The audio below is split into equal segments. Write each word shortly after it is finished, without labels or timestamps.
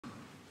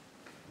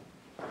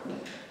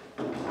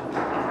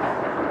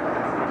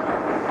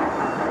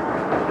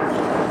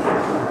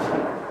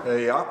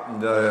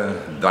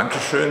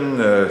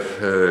Dankeschön.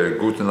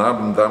 Guten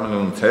Abend, Damen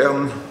und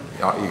Herren.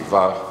 Ja, ich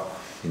war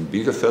in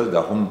Bielefeld,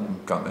 darum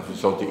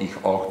sollte ich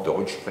auch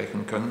Deutsch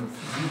sprechen können.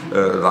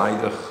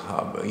 Leider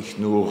habe ich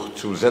nur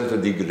zu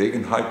selten die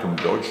Gelegenheit, um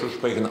Deutsch zu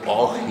sprechen,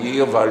 auch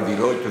hier, weil die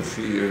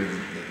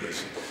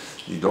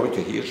Leute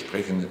hier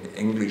sprechen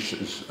Englisch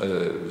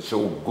so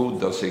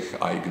gut, dass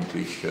ich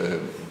eigentlich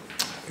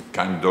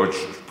kein Deutsch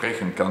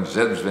sprechen kann,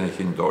 selbst wenn ich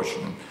in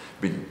Deutschland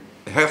bin.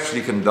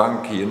 Herzlichen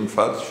Dank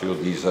jedenfalls für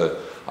diese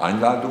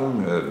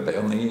Einladung,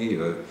 Bernie,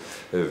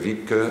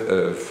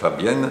 Wiebke,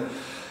 Fabienne.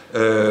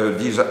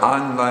 Diese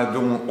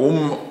Einladung,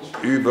 um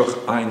über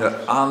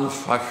eine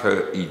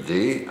einfache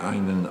Idee,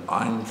 einen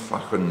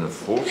einfachen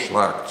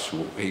Vorschlag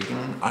zu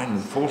reden, einen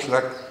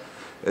Vorschlag,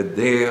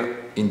 der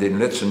in den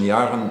letzten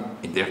Jahren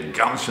in der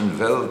ganzen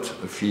Welt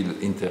viel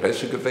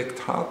Interesse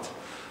geweckt hat,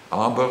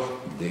 aber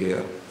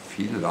der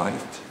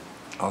vielleicht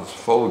als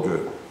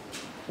Folge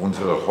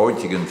unserer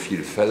heutigen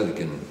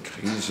vielfältigen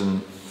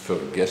Krisen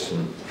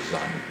vergessen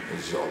sein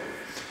soll.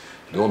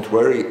 Don't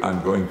worry,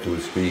 I'm going to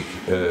speak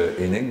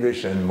in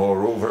English, and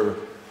moreover,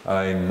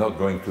 I'm not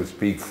going to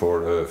speak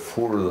for a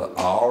full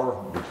hour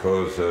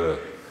because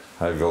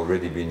I've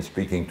already been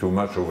speaking too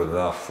much over the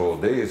last 4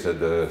 days at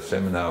the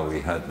seminar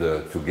we had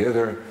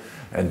together,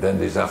 and then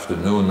this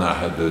afternoon I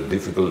had a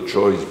difficult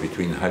choice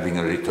between having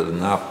a little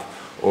nap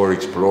or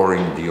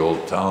exploring the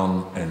old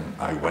town, and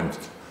I went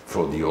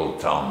for the old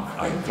town.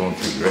 I don't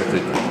regret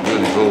it, it's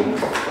beautiful,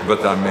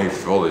 but I may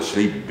fall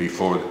asleep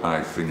before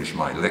I finish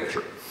my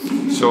lecture.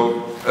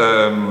 So,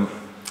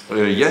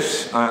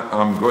 yes,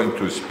 I'm going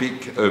to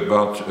speak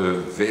about a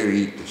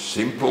very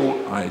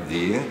simple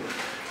idea,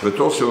 but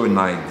also an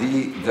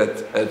idea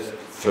that at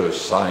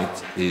first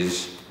sight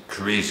is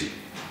crazy.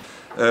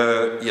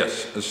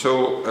 Yes,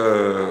 so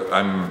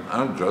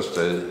I'm just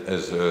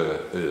as a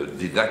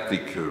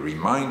didactic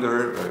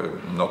reminder,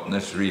 not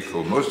necessary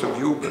for most of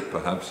you, but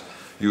perhaps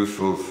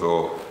useful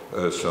for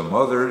some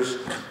others,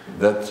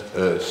 that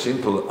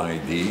simple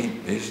idea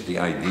is the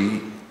idea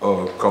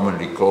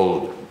commonly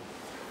called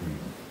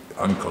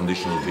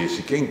unconditional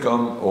basic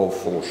income, or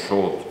for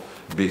short,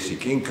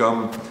 basic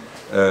income.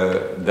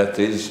 That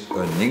is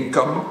an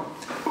income,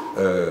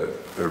 a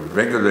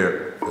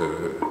regular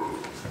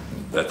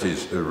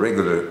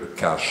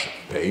cash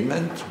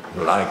payment,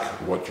 like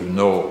what you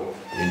know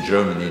in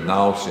Germany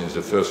now since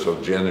the 1st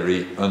of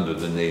January under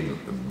the name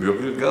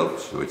Bürgergeld,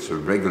 so it's a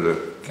regular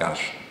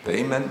cash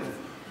payment,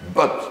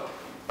 but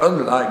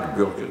unlike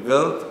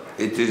Bürgergeld,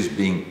 it is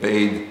being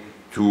paid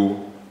to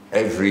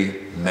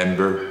every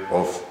member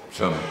of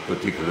some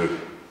particular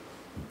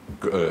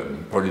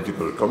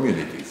political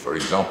community, for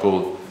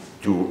example,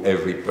 to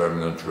every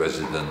permanent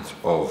resident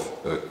of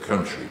a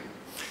country.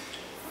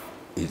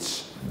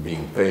 It's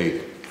being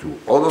paid to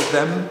all of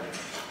them.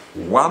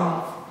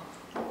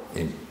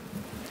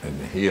 And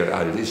here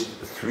I list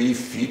 3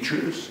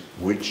 features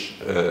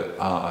which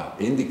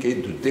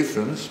indicate the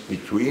difference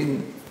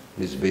between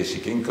this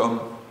basic income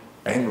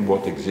and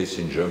what exists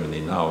in Germany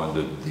now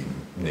under the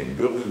name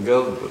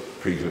Bürgergeld, but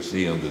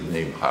previously under the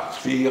name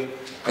Hartz IV,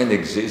 and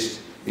exists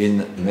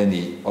in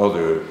many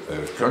other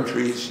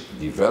countries,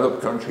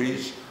 developed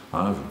countries.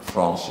 In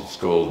France it's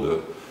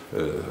called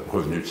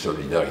Revenu de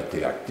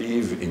Solidarité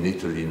Active. In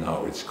Italy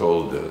now it's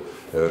called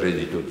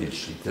Reddito di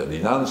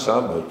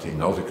Cittadinanza, but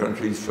in other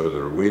countries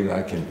further away,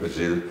 like in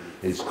Brazil,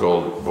 it's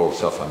called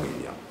Bolsa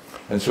Famiglia.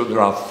 And so there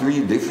are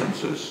 3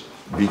 differences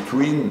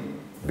between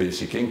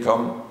basic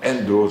income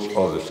and those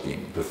other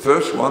schemes. The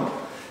first one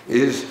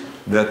is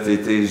that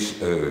it is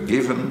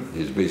given,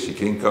 this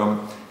basic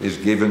income is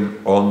given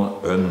on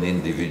an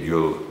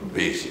individual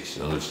basis,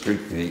 on a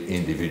strictly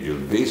individual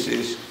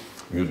basis.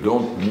 You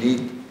don't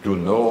need to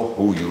know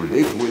who you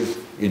live with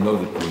in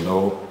order to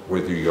know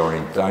whether you are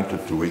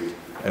entitled to it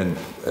and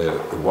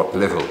what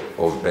level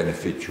of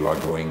benefit you are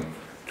going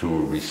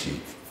to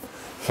receive.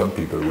 Some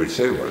people will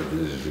say, well,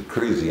 this is a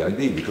crazy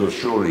idea, because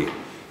surely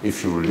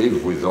if you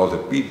live with other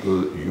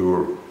people,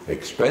 your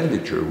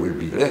expenditure will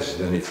be less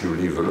than if you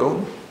live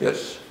alone.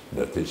 Yes,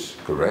 that is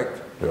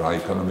correct. There are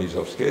economies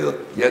of scale,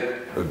 yet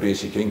a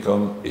basic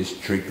income is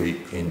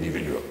strictly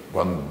individual.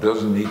 One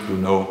doesn't need to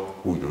know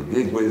who you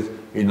live with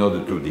in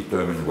order to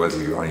determine whether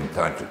you are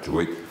entitled to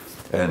it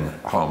and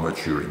how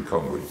much your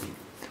income will be.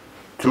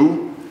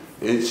 2,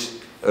 it's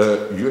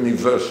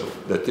universal.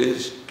 That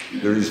is,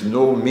 there is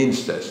no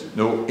means test,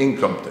 no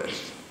income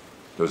test.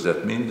 Does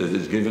that mean that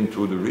it's given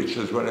to the rich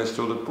as well as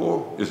to the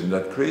poor? Isn't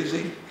that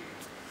crazy?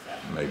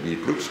 Maybe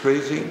it looks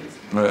crazy,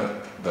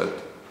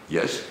 but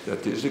yes,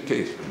 that is the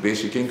case.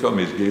 Basic income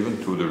is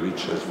given to the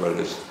rich as well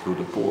as to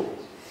the poor.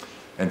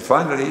 And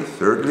finally,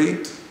 thirdly,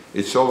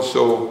 it's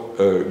also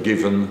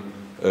given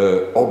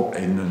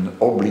in an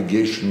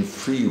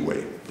obligation-free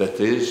way. That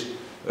is,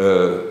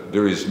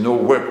 there is no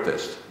work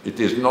test. It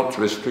is not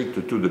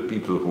restricted to the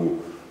people who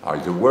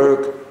either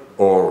work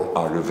or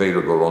are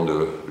available on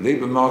the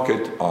labor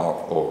market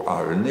or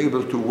are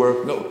unable to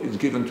work. No, it's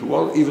given to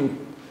all, even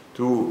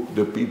to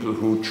the people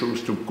who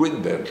choose to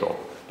quit their job,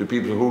 the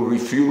people who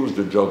refuse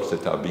the jobs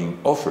that are being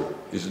offered.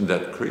 Isn't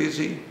that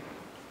crazy?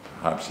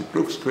 Perhaps it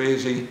looks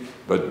crazy,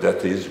 but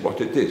that is what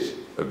it is.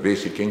 A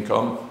basic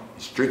income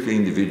is strictly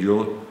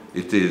individual,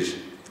 it is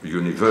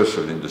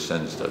universal in the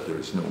sense that there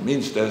is no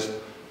means test,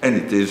 and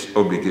it is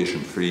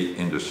obligation-free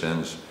in the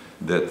sense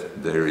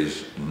that there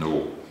is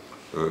no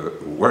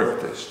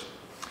work test.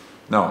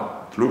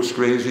 Now, it looks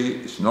crazy,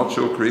 it's not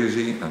so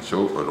crazy, and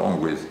so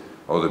along with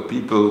other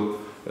people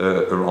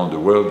around the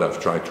world, I've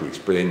tried to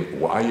explain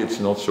why it's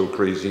not so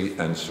crazy,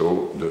 and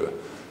so the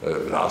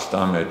last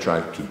time I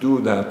tried to do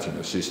that in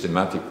a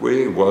systematic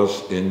way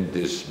was in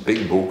this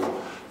big book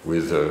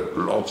with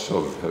lots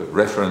of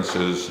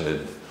references at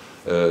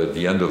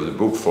the end of the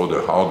book for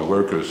the hard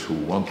workers who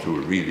want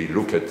to really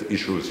look at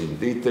issues in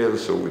detail.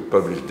 So we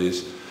published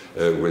this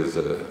with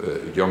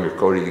a younger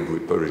colleague, we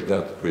published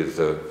that with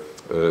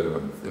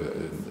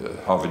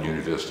Harvard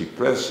University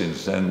Press.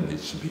 Since then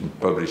it's been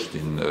published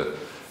in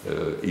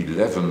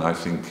 11, I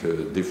think,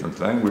 different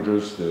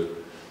languages.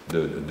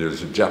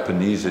 There's a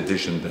Japanese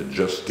edition that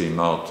just came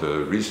out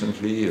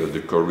recently.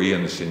 The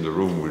Koreans in the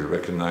room will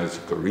recognize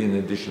the Korean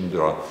edition.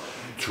 There are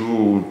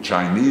 2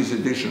 Chinese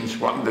editions,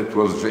 one that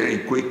was very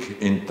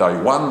quick in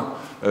Taiwan,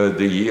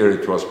 the year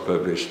it was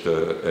published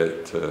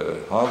at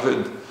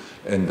Harvard,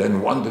 and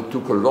then one that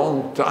took a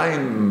long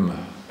time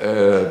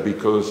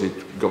because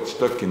it got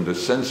stuck in the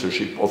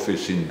censorship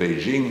office in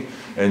Beijing,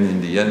 and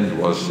in the end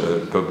was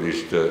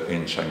published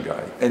in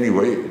Shanghai.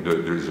 Anyway,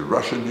 there is a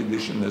Russian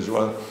edition as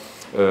well,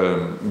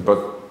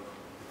 but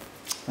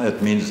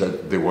that means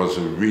that there was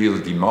a real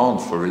demand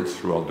for it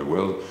throughout the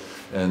world,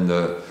 and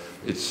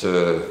it's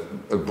a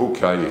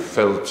book I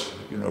felt,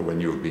 you know, when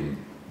you've been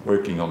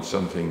working on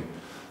something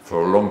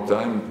for a long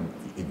time,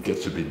 it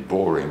gets a bit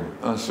boring,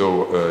 and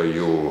so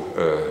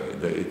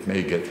it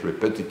may get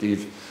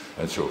repetitive.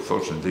 And so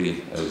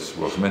fortunately, as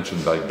was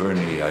mentioned by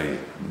Bernie, I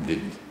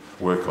did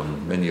work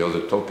on many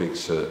other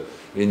topics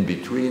in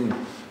between,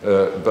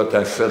 but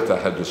I felt I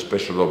had a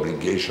special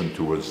obligation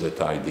towards that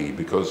idea,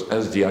 because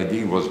as the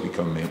idea was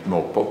becoming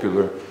more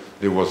popular,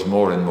 there was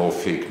more and more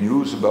fake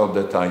news about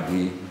that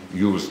idea,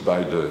 used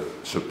by the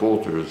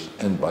supporters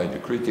and by the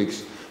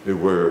critics. There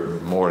were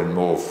more and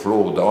more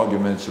flawed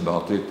arguments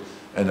about it,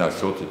 and I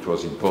thought it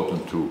was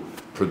important to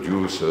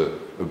produce a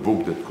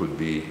book that could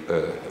be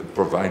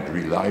provide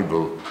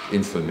reliable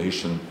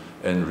information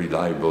and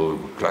reliable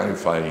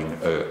clarifying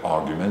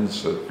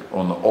arguments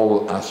on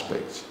all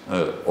aspects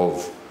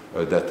of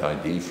that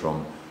idea,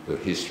 from the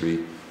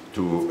history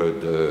to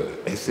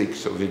the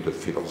ethics of it, the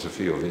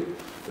philosophy of it,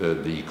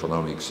 the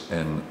economics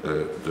and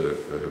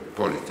the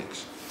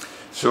politics.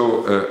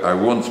 So I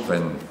won't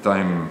spend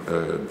time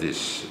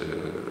this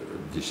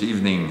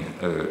evening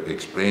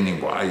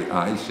explaining why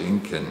I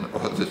think, and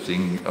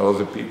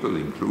other people,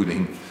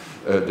 including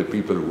the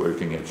people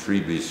working at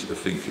FRIBIS,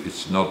 think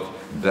it's not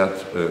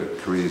that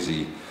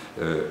crazy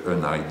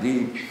an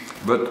idea.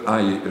 But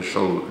I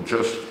shall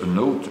just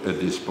note at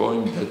this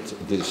point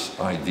that this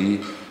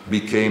idea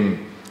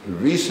became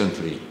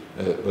recently,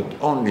 but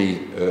only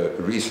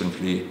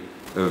recently,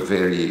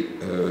 very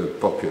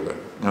popular.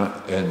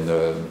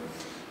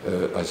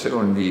 I say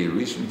only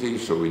recently,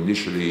 so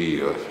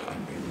initially, I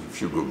mean,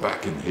 if you go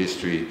back in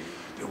history,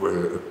 there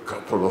were a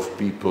couple of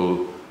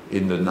people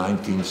in the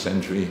 19th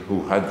century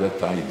who had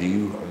that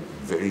idea,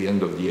 very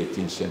end of the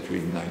 18th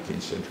century,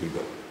 19th century,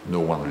 but no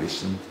one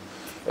listened.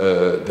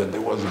 Then there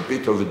was a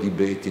bit of a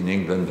debate in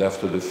England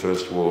after the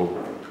First War,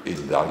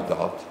 it died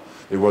out.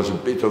 There was a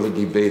bit of a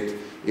debate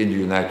in the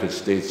United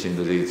States in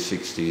the late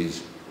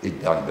 60s,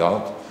 it died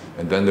out.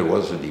 And then there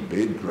was a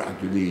debate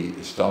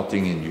gradually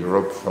starting in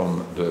Europe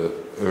from the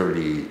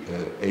early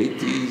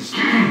 80s,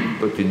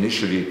 but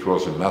initially it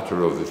was a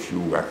matter of a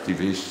few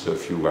activists, a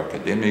few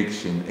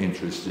academics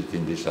interested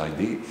in this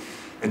idea.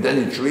 And then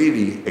it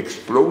really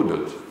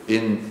exploded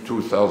in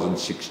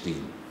 2016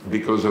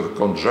 because of a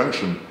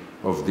conjunction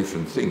of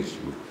different things.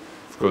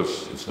 Of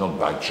course, it's not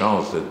by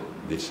chance that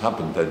this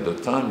happened at the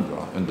time, there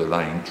are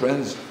underlying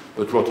trends,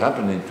 but what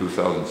happened in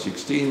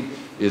 2016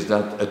 is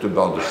that at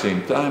about the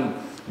same time,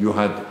 you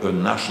had a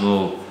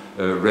national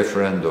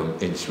referendum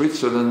in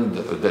Switzerland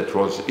that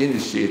was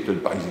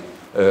initiated by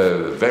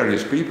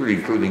various people,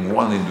 including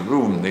one in the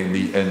room,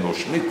 namely Enno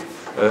Schmidt,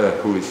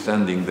 who is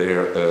standing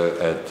there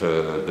at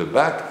the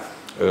back.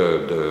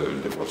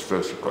 There was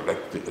first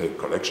a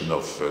collection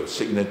of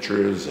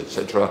signatures,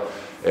 etc.,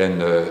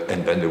 and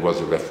then there was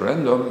a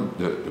referendum.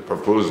 The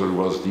proposal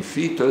was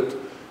defeated,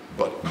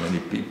 but many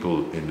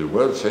people in the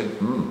world said,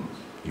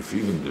 if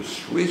even the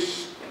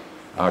Swiss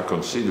are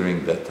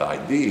considering that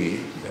idea,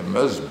 there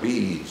must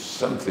be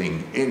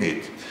something in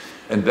it.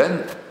 And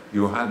then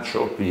you had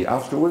shortly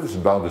afterwards,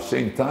 about the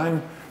same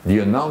time, the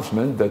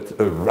announcement that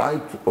a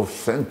right of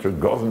center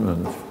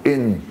government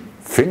in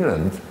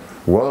Finland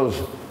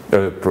was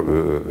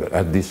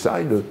had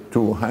decided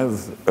to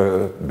have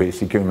a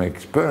basic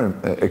income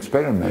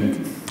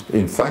experiment.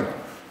 In fact,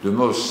 the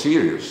most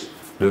serious,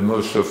 the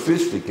most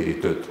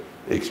sophisticated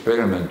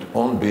experiment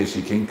on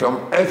basic income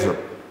ever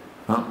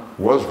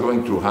was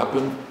going to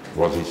happen,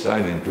 was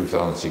decided in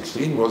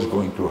 2016, was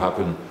going to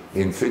happen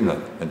in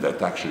Finland. And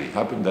that actually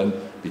happened then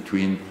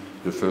between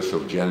the 1st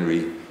of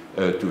January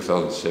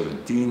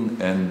 2017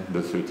 and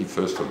the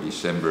 31st of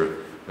December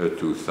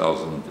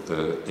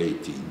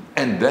 2018.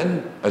 And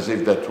then, as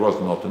if that was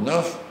not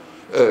enough,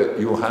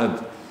 you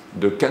had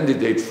the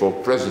candidate for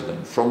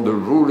president from the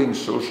ruling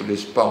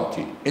Socialist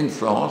Party in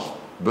France,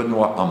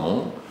 Benoît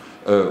Hamon,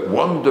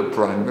 won the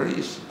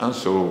primaries, and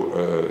so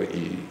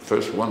he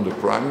first won the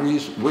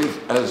primaries with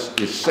as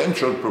his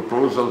central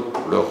proposal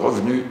le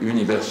revenu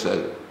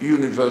universel,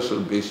 universal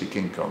basic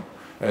income.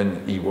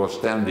 And he was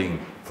standing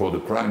for the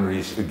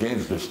primaries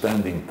against the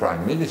standing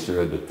prime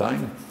minister at the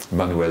time,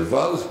 Manuel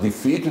Valls,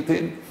 defeated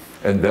him,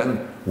 and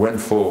then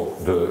went for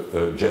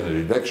the general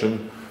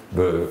election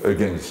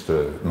against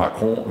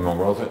Macron,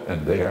 among others,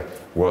 and there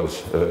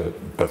was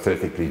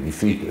pathetically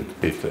defeated,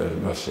 if I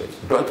must say.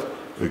 But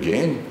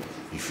again,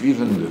 if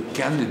even the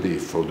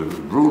candidate for the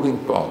ruling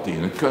party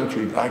in a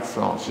country like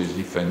France is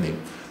defending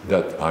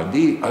that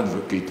idea,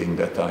 advocating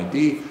that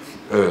idea,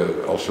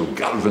 also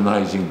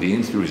galvanizing the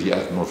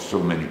enthusiasm of so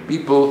many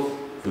people,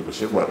 people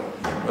say, well,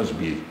 there must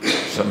be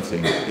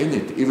something in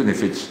it, even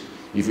if he's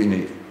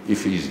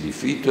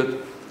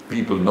defeated.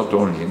 People not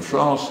only in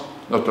France,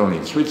 not only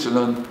in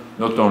Switzerland,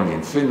 not only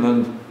in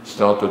Finland,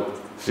 started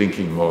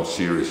thinking more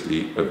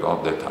seriously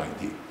about that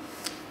idea.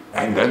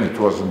 And then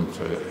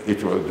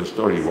the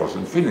story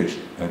wasn't finished,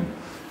 and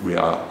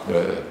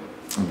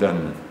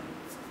then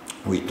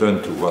we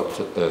turn to what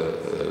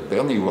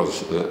Bernie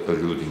was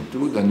alluding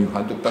to. Then you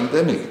had the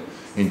pandemic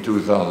in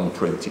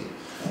 2020.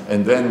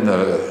 And then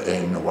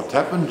and what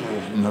happened?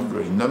 In a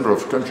number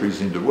of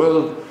countries in the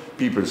world,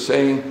 people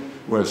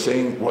were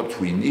saying what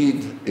we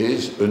need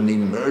is an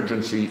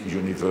emergency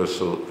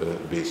universal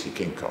basic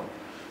income.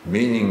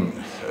 Meaning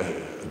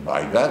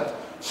by that,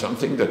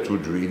 something that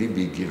would really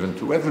be given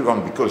to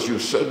everyone, because you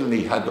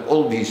suddenly had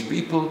all these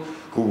people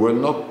who were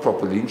not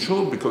properly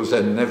insured because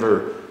they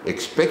never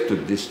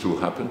expected this to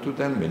happen to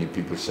them. Many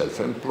people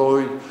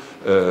self-employed,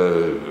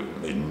 in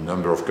a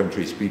number of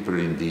countries, people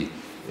in the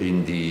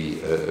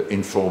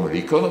informal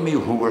economy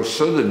who were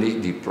suddenly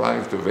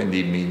deprived of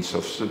any means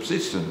of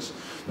subsistence.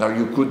 Now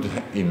you could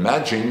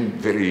imagine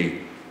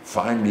very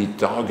finely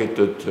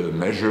targeted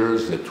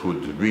measures that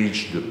would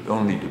reach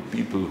only the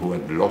people who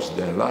had lost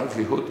their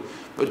livelihood,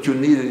 but you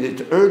needed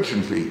it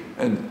urgently.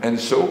 And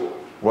so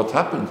what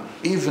happened?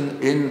 Even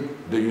in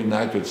the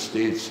United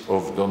States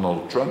of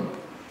Donald Trump,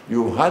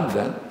 you had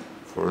then,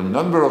 for a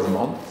number of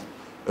months,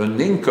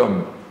 an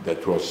income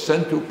that was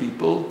sent to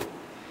people,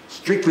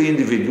 strictly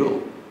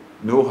individual,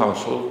 no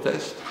household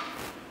test,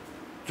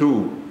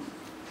 to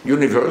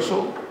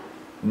universal,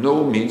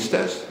 no means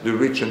test, the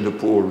rich and the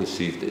poor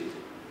received it.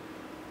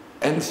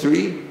 And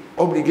 3,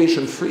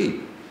 obligation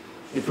free.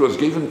 It was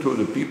given to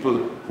the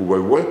people who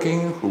were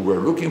working, who were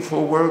looking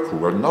for work, who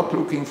were not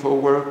looking for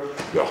work,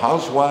 the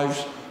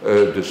housewives,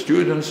 the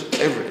students,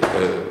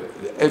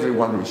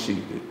 everyone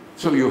received it.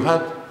 So you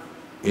had,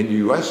 in the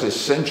US,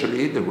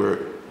 essentially, there were,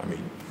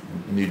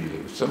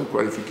 needed some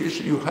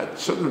qualification, you had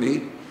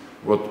suddenly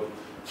what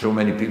so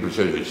many people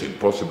said, it's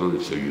impossible,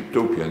 it's a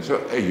utopia, and so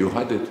you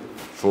had it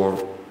for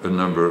a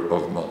number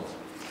of months.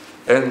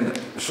 And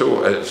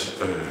so as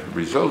a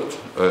result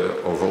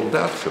of all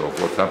that, so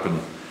of what happened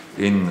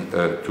in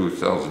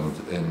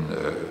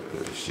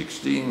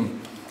 2016,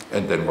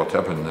 and then what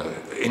happened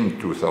in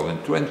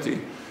 2020,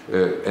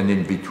 and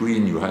in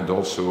between you had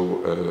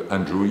also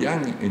Andrew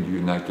Yang in the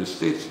United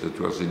States, that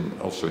was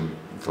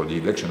for the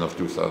election of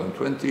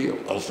 2020,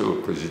 also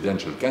a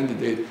presidential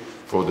candidate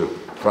for the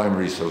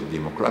primaries of the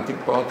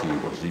Democratic Party. He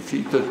was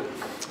defeated,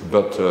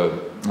 but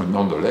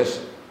nonetheless,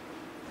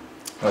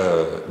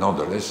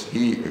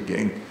 he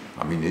again,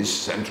 his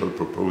central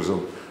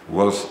proposal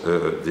was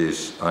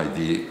this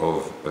idea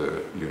of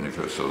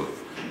universal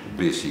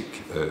basic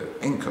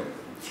income.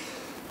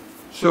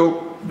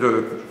 So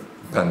the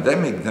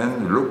pandemic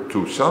then looked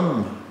to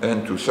some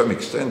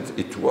extent,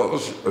 it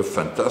was a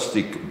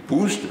fantastic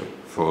booster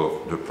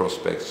for the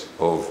prospects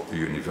of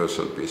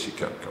universal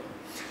basic income.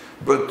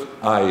 But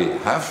I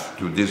have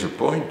to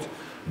disappoint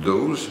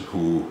those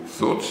who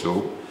thought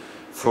so,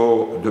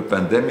 for the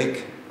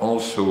pandemic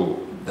also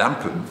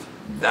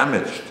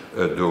damaged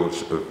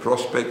those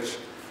prospects,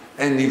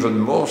 and even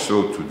more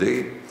so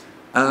today,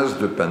 as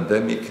the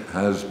pandemic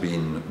has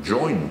been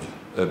joined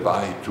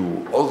by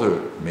 2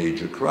 other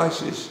major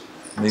crises,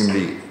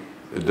 namely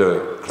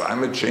the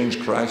climate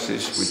change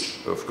crisis, which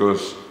of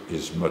course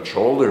is much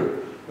older,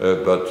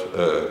 but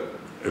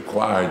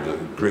acquired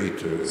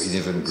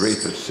even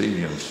greater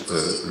salience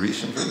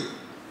recently,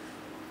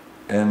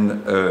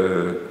 and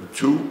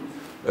 2,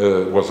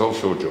 was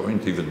also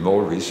joined even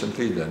more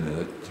recently than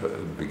at the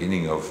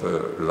beginning of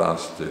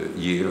last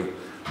year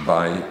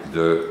by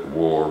the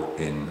war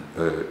in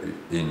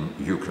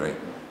Ukraine.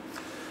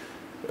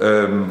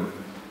 And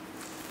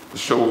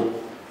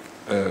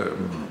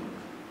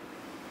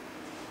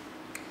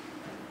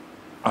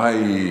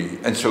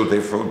so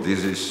therefore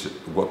this is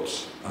what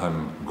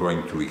I'm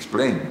going to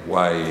explain,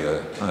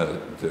 why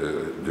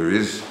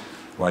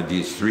why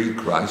these 3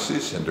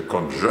 crises and the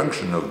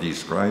conjunction of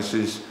these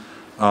crises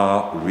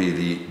are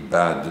really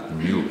bad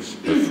news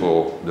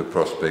for the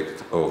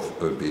prospect of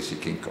a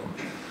basic income.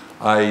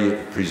 I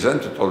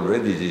presented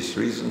already these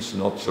reasons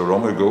not so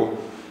long ago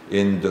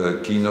in the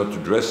keynote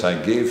address I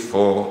gave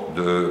for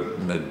the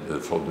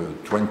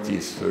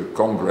 20th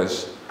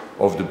Congress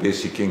of the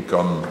Basic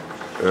Income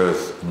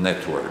Earth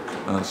Network.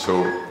 And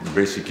so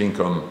Basic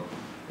Income,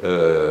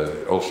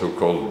 also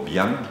called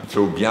BIEN.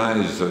 So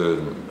BIEN is a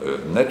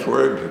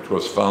network that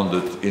was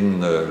founded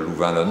in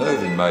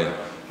Louvain-la-Neuve, in my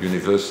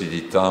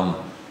university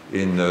town,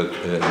 in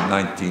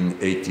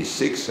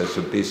 1986 as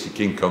a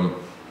basic income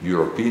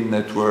European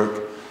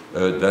network.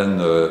 Then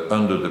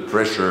under the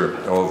pressure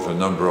of a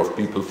number of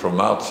people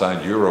from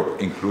outside Europe,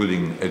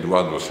 including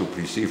Eduardo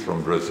Suplicy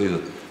from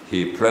Brazil,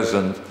 here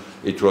present,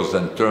 it was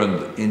then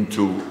turned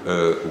into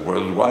a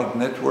worldwide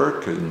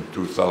network in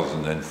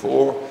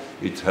 2004.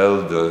 It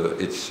held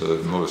its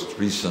most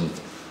recent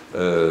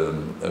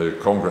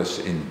Congress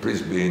in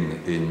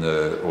Brisbane in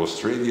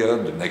Australia.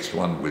 The next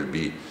one will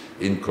be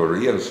in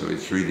Korea, so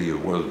it's really a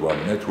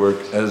worldwide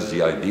network as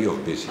the idea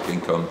of basic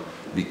income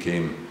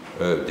became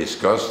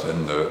discussed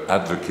and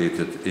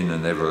advocated in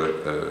an ever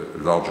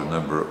larger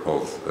number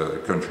of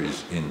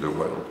countries in the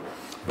world.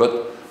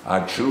 But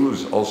I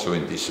choose also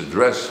in this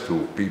address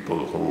to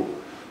people who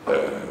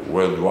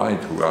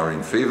worldwide who are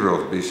in favor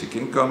of basic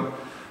income,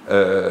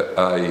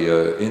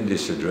 in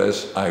this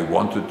address I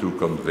wanted to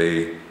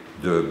convey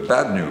the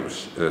bad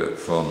news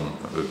from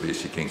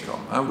basic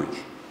income,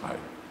 which I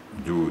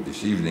do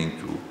this evening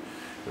to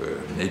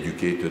an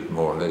educated,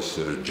 more or less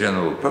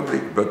general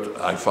public, but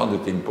I found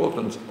it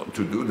important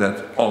to do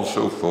that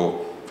also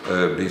for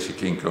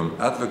basic income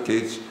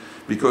advocates,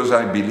 because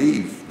I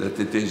believe that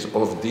it is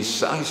of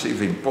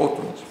decisive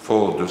importance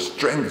for the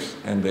strength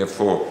and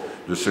therefore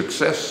the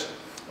success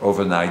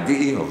of an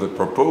idea, of a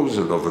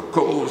proposal, of a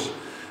cause,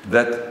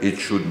 that it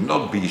should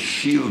not be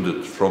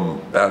shielded from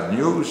bad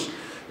news,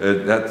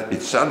 that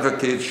its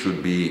advocates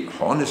should be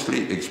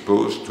honestly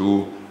exposed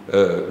to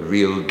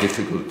real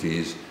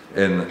difficulties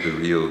and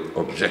real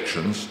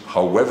objections,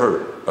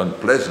 however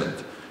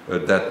unpleasant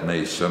that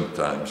may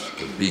sometimes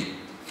be.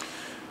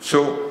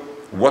 So,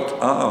 what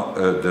are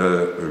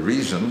the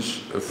reasons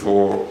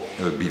for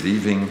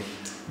believing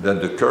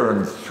that the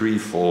current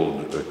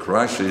threefold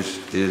crisis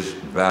is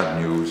bad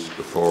news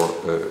for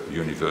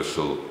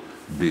universal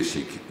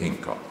basic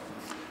income?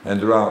 And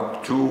there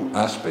are two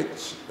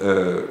aspects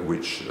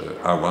which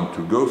I want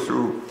to go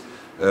through.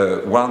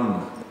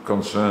 One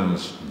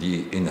concerns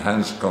the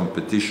enhanced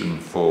competition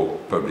for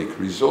public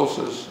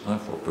resources,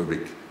 for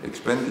public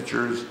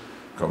expenditures,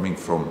 coming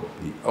from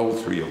all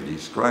three of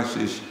these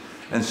crises.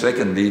 And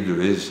secondly,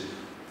 there is,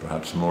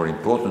 perhaps more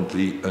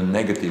importantly, a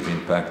negative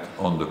impact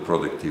on the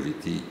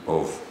productivity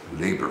of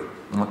labor.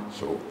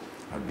 So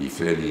I'll be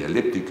fairly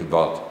elliptic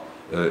about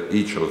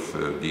each of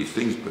these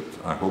things, but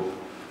I hope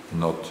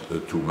not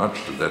too much,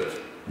 so that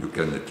you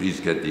can at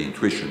least get the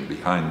intuition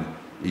behind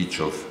each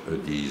of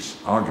these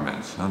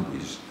arguments.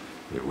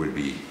 There will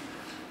be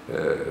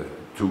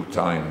 2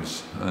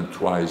 times and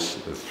twice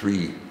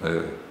 3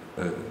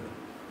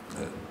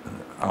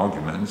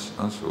 arguments,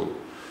 and so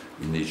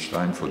in each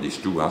time for these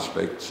 2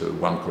 aspects,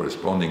 one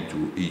corresponding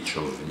to each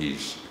of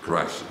these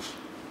crises.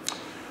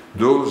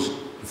 Those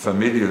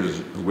familiar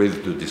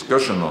with the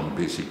discussion on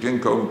basic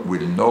income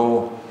will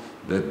know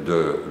that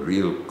the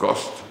real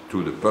cost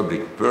to the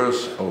public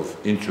purse of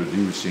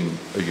introducing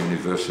a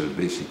universal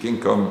basic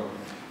income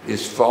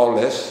is far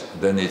less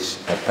than its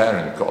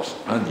apparent cost.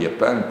 And the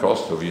apparent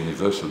cost of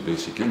universal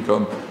basic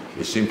income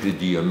is simply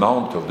the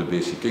amount of the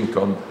basic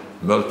income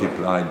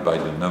multiplied by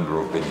the number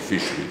of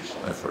beneficiaries.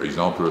 For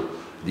example,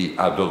 the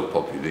adult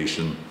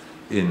population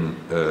in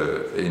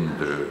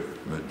the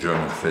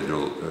German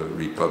Federal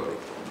Republic.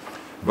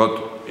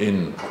 But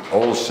in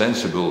all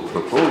sensible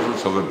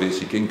proposals of a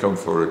basic income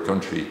for a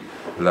country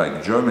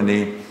like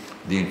Germany,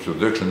 the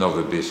introduction of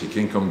a basic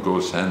income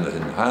goes hand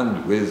in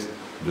hand with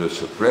the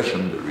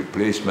suppression, the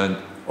replacement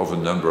of a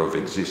number of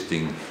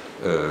existing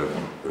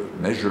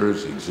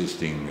measures,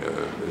 existing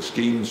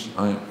schemes,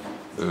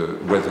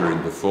 whether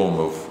in the form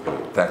of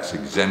tax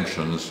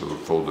exemptions or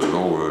for the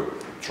lower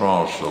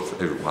tranche of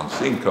everyone's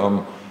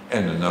income,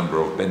 and a number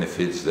of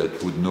benefits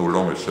that would no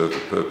longer serve a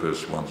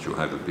purpose once you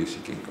have a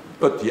basic income.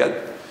 But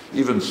yet,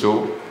 even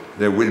so,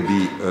 there will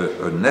be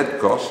a net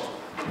cost,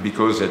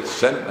 because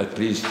at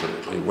least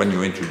when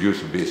you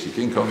introduce a basic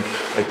income,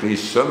 at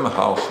least some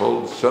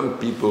households, some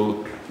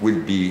people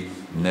will be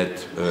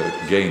net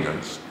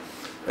gainers.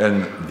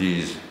 And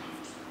these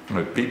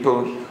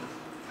people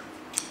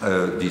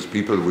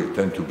will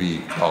tend to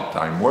be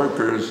part-time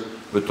workers,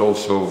 but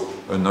also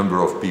a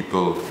number of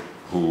people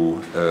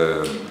who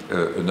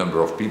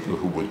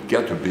would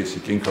get a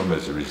basic income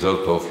as a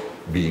result of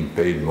being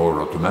paid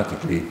more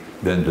automatically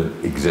than the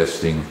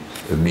existing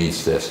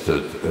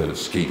means-tested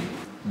scheme.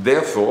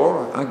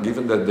 Therefore,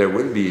 given that there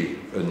will be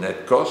a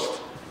net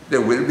cost,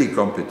 there will be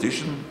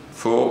competition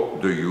for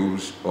the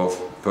use of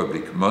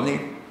public money,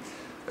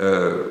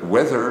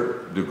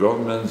 whether the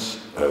governments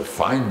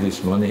find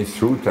this money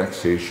through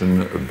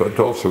taxation, but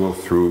also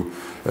through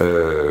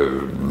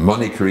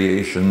money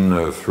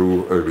creation,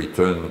 through a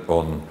return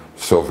on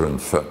sovereign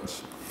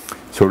funds.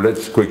 So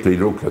let's quickly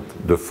look at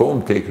the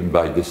form taken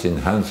by this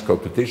enhanced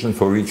competition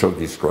for each of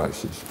these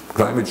crises.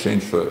 Climate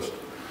change first.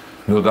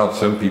 No doubt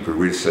some people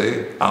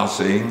are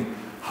saying,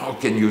 how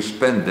can you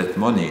spend that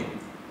money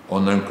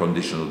on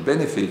unconditional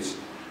benefits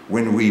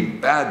when we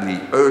badly,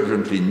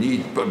 urgently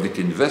need public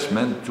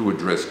investment to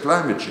address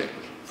climate change?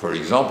 For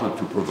example,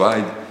 to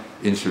provide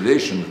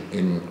insulation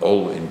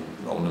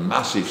on a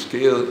massive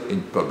scale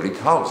in public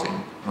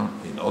housing,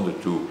 in order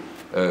to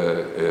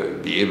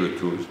be able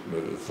to,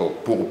 for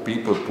poor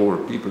people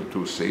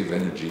to save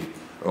energy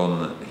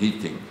on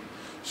heating.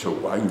 So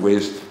why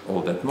waste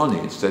all that money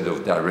instead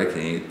of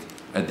directing it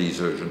at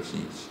these urgent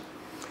needs?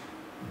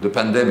 The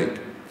pandemic.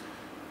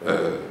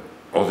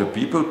 Other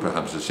people,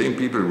 perhaps the same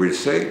people, will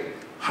say,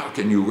 how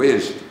can you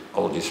waste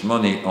all this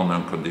money on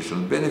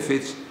unconditional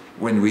benefits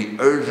when we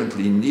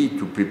urgently need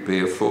to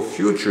prepare for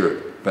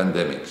future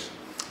pandemics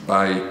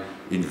by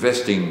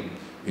investing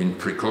in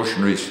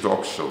precautionary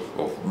stocks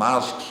of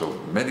masks,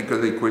 of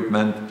medical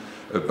equipment,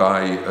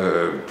 by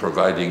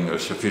providing a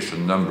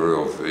sufficient number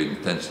of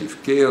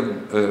intensive care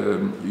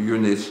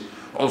units,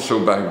 also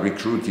by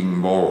recruiting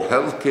more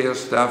healthcare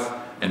staff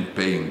and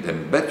paying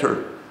them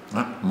better.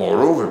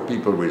 Moreover,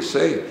 people will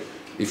say,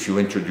 if you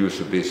introduce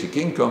a basic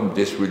income,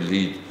 this will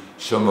lead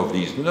some of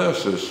these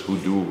nurses who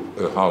do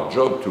a hard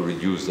job to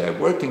reduce their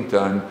working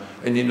time,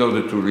 and in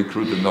order to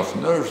recruit enough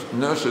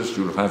nurses,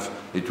 you'll have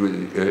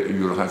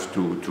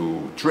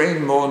to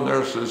train more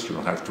nurses,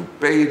 you'll have to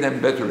pay them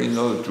better in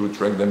order to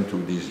attract them to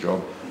this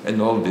job,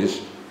 and all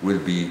this will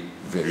be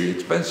very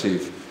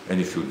expensive.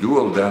 And if you do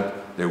all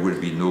that, there will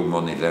be no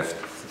money left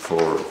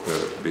for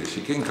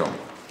basic income.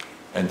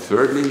 And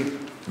thirdly,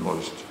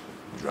 most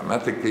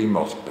dramatically,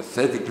 most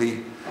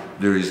pathetically,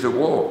 there is the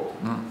war.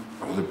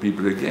 Other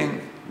people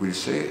again will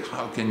say,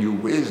 how can you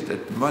waste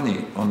that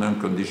money on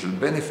unconditional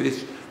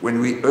benefits when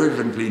we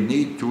urgently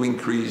need to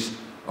increase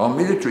our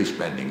military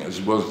spending, as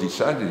was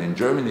decided in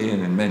Germany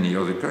and in many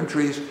other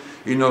countries,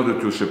 in order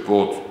to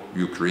support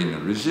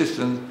Ukrainian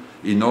resistance,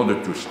 in order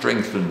to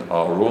strengthen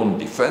our own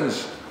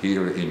defense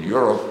here in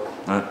Europe,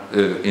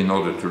 in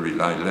order to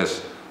rely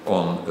less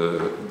on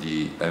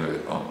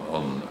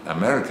on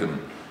American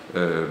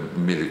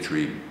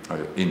military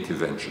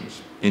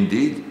interventions.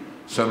 Indeed,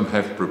 some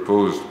have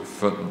proposed,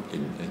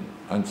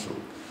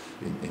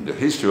 in the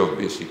history of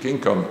basic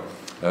income,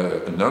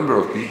 a number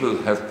of people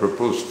have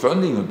proposed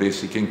funding of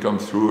basic income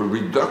through a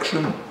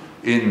reduction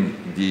in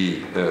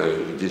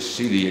this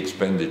silly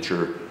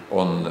expenditure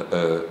on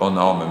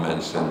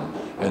armaments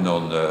and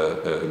on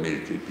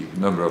military people. A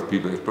number of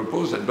people have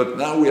proposed that, but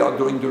now we are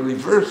doing the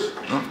reverse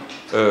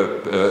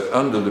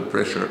under the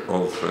pressure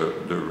of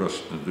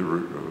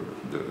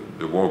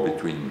the war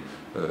between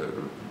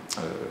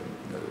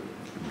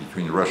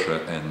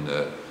Russia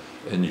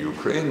and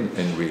Ukraine,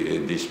 and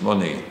this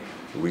money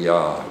we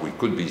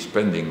could be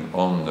spending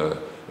on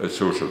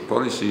social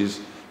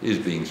policies is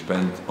being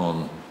spent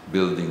on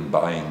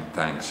buying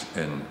tanks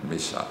and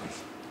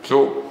missiles.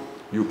 So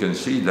you can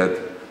see that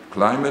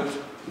climate,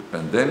 the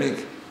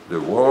pandemic, the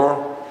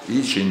war,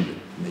 each in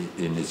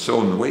its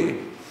own way,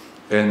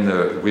 and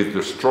with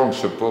the strong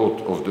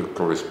support of the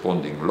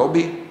corresponding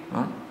lobby,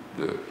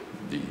 the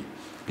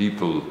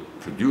people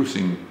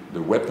producing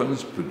the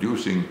weapons,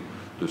 producing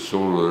the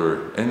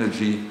solar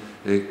energy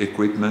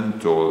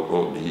equipment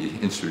or the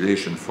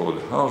insulation for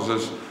the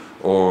houses,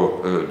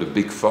 or the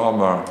big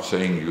pharma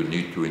saying you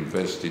need to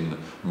invest in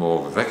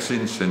more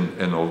vaccines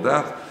and all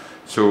that.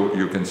 So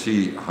you can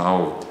see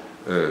how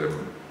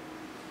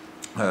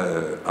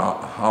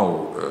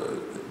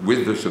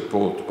with the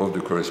support of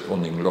the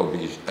corresponding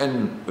lobbies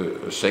and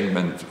a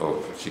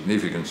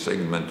significant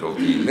segment of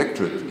the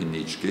electorate in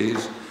each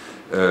case,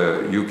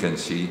 you can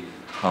see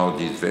how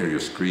these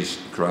various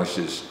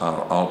crises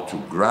are out to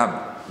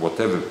grab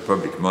whatever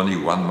public money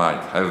one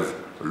might have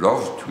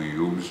loved to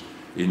use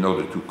in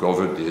order to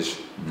cover this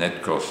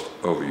net cost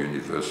of a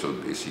universal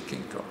basic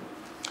income.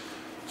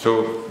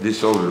 So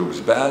this all looks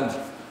bad,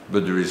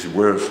 but there is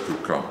worse to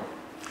come.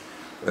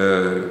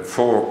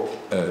 For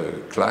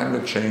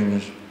climate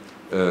change,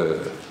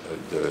 the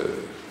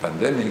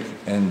pandemic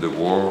and the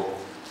war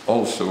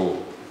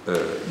also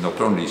not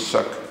only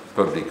suck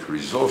public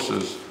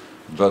resources,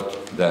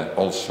 but they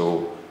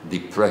also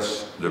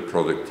depress the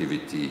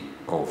productivity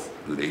of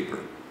labor.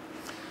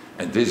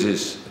 And this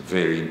is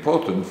very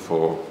important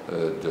for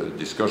the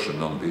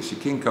discussion on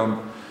basic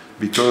income,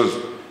 because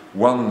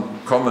one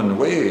common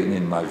way, and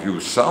in my view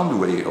sound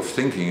way, of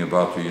thinking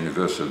about the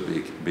universal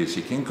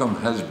basic income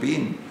has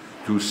been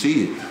to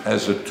see it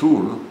as a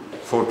tool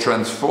for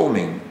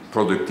transforming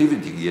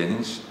productivity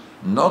gains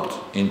not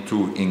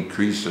into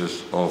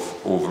increases of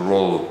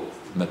overall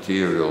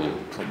material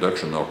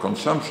production or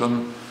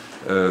consumption,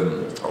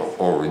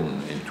 or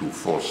into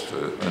forced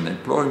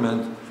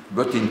unemployment,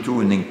 but into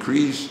an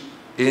increase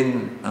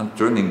in and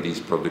turning these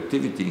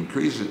productivity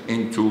increases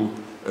into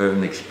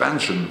an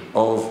expansion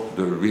of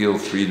the real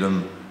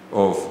freedom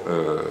of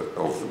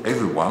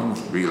everyone,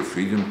 real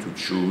freedom to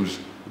choose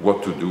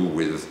what to do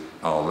with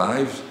our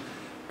lives,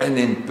 and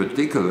in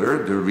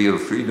particular the real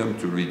freedom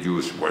to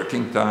reduce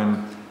working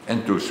time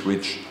and to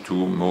switch to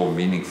more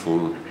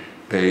meaningful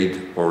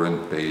paid or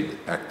unpaid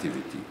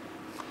activity.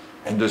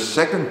 And the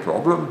second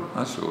problem,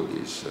 so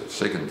this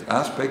second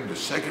aspect, the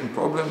second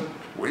problem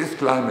with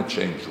climate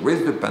change,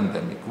 with the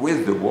pandemic,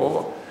 with the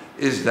war,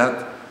 is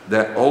that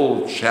they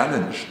all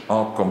challenge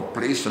our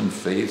complacent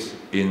faith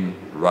in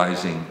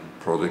rising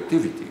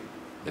productivity.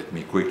 Let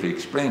me quickly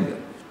explain that.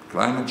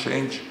 Climate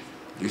change,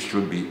 this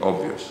should be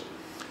obvious.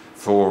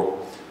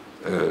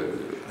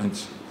 And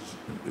it's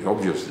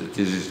obvious that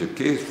this is the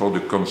case for the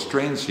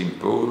constraints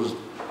imposed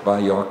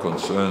by our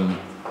concern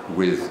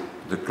with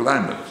the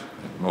climate,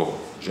 and more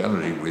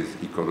generally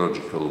with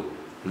ecological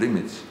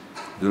limits.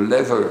 The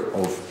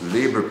level of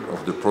labor,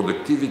 of the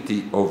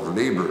productivity of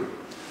labor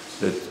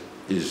that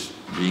is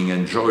being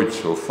enjoyed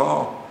so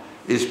far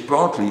is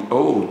partly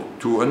owed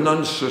to an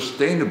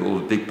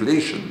unsustainable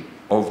depletion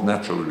of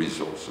natural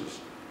resources.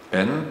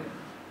 And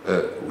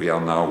we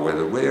are now well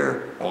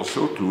aware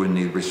also to an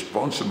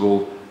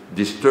irresponsible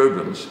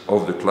disturbance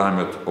of the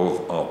climate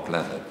of our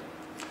planet.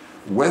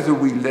 Whether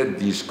we let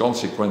these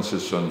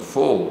consequences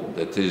unfold,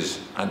 that is,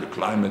 and the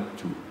climate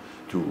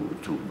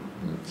to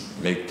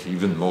make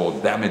even more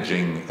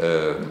damaging,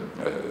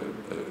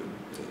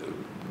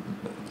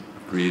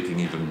 creating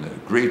even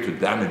greater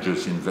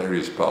damages in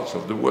various parts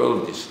of the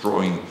world,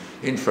 destroying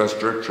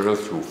infrastructure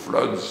through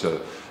floods,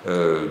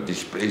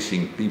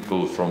 displacing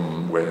people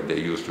from where they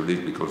used to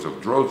live because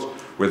of droughts,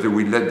 whether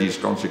we let these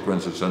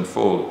consequences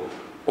unfold,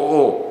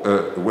 or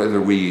whether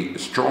we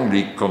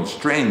strongly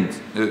constrain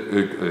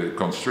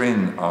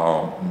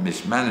our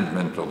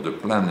mismanagement of the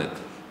planet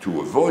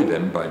to avoid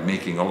them by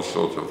making all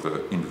sorts of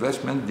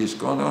investment, this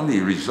can only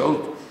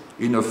result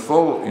in a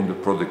fall in the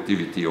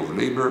productivity of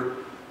labor,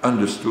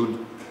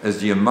 understood as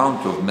the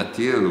amount of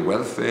material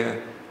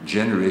welfare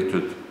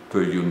generated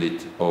per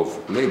unit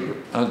of labor.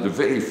 And the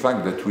very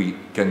fact that we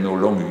can no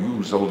longer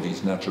use all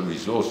these natural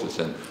resources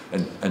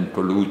and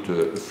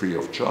pollute free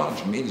of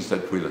charge means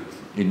that we'll,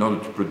 in order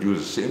to produce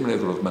the same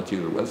level of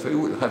material welfare,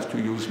 we'll have to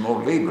use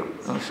more labor.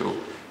 And so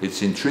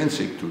it's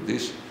intrinsic to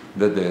this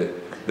that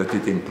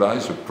it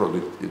implies a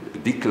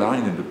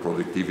decline in the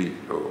productivity,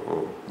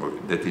 or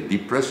that it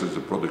depresses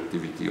the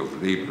productivity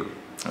of labor.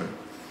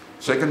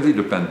 Secondly,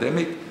 the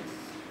pandemic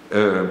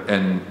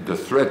and the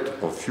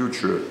threat of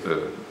future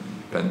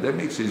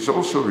pandemics is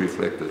also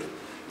reflected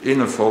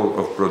in a fall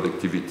of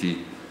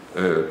productivity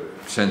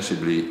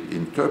sensibly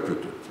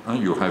interpreted.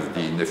 You have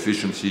the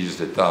inefficiencies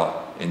that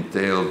are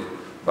entailed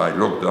by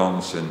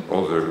lockdowns and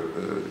other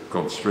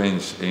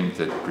constraints aimed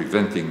at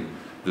preventing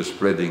the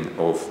spreading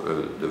of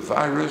the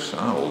virus.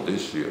 All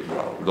this,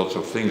 lots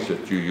of things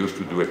that you used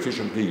to do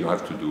efficiently, you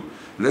have to do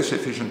less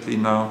efficiently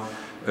now.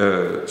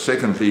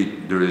 Secondly,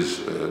 there is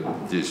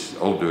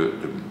all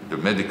the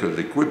medical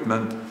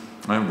equipment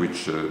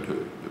which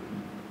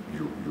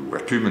you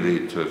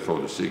accumulate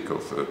for the sake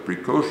of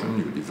precaution,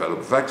 you develop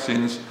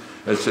vaccines,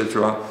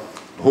 etc.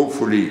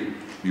 Hopefully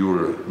you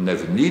will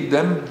never need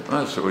them,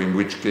 so in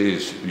which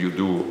case you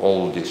do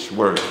all this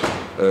work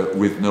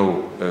with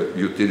no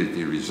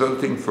utility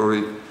resulting for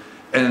it.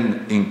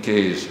 And in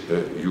case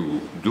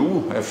you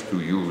do have to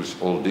use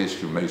all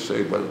this, you may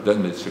say, well,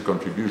 then it's a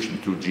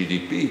contribution to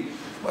GDP.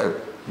 Well,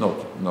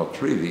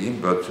 not really,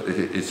 but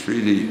it's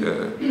really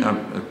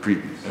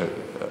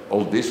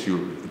all this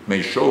it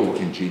may show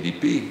in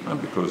GDP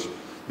because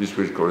this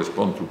will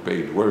correspond to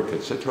paid work,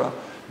 etc.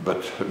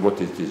 But what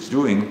it is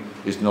doing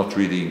is not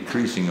really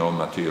increasing our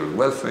material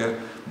welfare,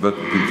 but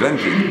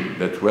preventing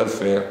that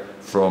welfare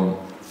from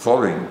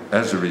falling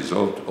as a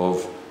result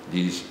of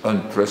these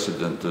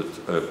unprecedented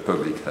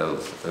public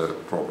health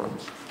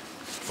problems.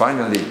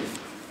 Finally,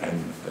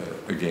 and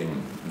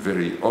again,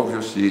 very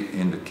obviously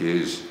in the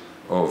case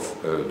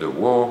of the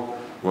war,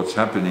 what's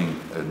happening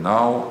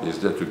now is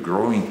that a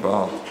growing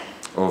part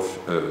of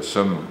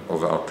some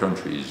of our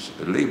country's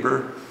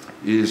labor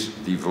is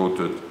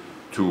devoted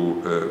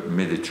to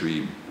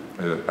military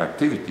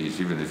activities,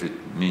 even if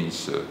it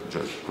means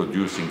just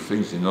producing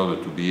things in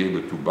order to be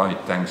able to buy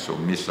tanks or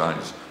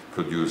missiles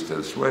produced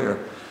elsewhere.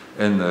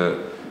 And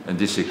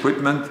this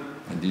equipment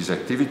and these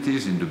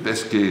activities, in the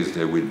best case,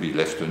 they will be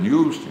left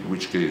unused, in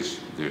which case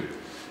the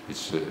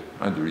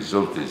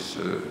result is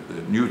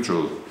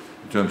neutral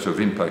in terms of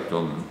impact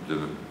on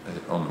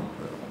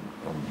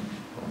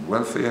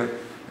welfare.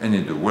 And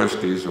in the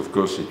worst case, of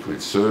course, it will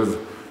serve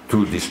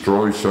to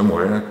destroy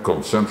somewhere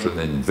consumption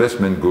and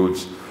investment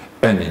goods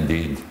and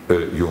indeed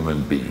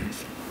human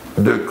beings.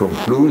 The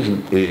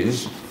conclusion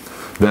is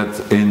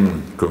that,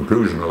 in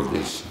conclusion of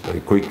this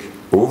quick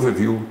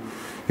overview,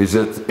 is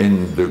that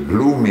in the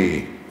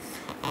gloomy,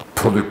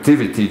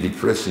 productivity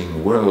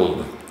depressing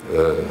world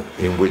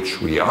in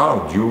which we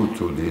are due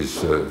to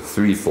this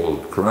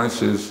threefold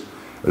crisis,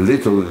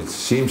 little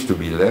seems to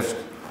be left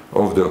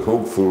of the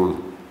hopeful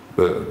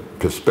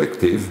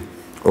perspective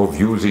of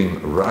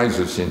using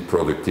rises in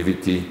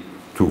productivity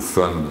to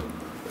fund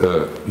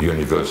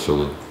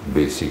universal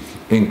basic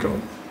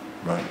income.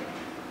 Right.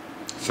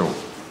 So,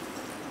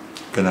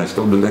 can I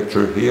stop the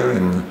lecture here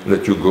and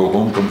let you go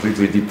home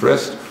completely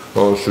depressed,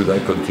 or should I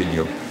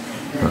continue?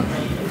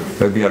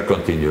 Maybe I'll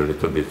continue a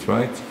little bit,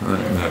 right?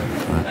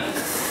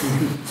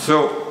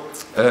 So,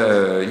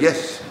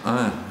 yes,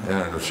 I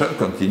shall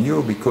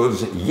continue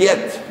because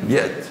yet,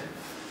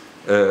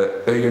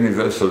 a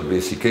universal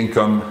basic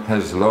income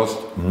has lost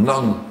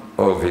none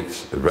of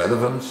its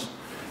relevance,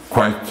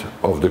 quite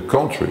of the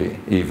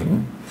contrary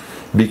even,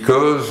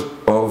 because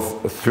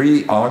of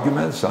three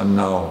arguments. I'm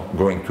now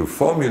going to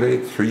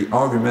formulate three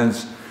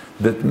arguments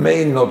that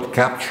may not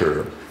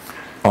capture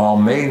our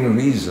main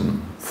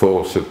reason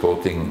for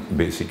supporting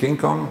basic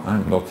income.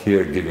 I'm not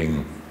here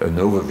giving an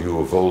overview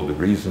of all the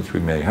reasons we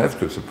may have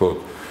to support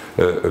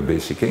a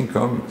basic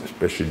income,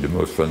 especially the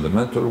most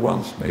fundamental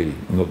ones, may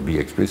not be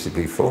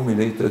explicitly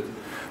formulated,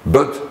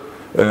 but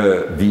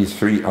these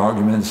three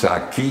arguments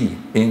are key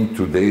in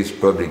today's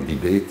public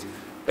debate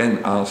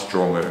and are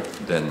stronger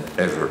than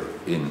ever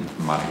in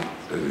my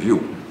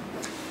view.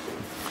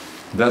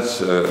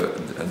 That's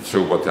and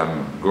so what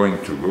I'm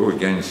going to go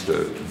against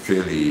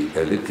fairly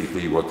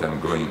elliptically what I'm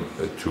going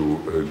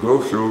to go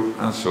through,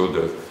 and so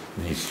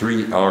these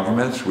three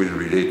arguments will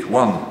relate,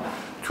 one,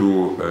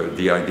 to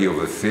the idea of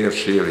a fair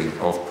sharing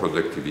of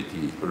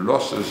productivity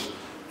losses,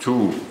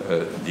 two,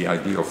 the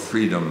idea of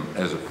freedom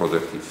as a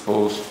productive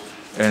force,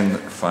 and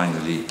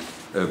finally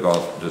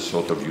about the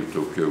sort of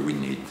utopia we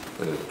need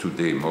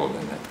today more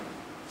than ever.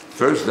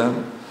 First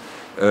then,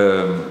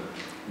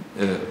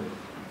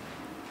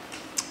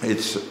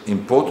 it's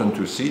important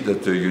to see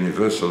that the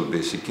universal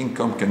basic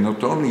income can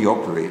not only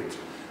operate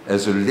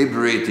as a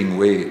liberating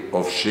way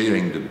of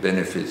sharing the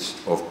benefits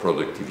of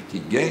productivity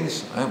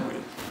gains, a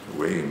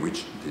way in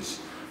which this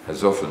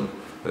has often,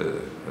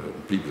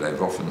 people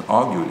have often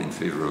argued in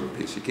favor of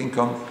basic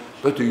income,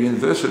 but the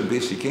universal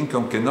basic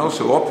income can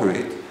also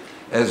operate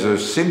as a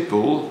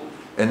simple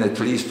and at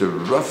least a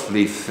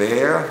roughly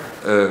fair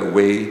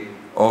way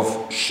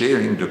of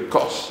sharing the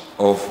cost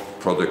of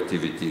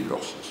productivity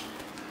losses.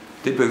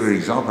 Typical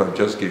example, I'll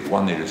just give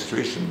one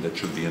illustration that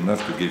should be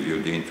enough to give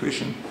you the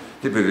intuition.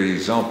 Typical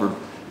example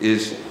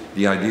is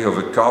the idea of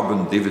a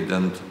carbon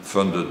dividend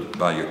funded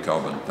by a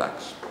carbon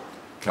tax.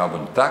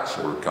 Carbon tax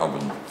or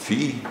carbon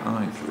fee,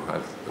 if you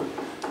have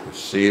a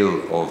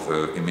sale of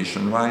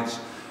emission rights,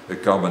 a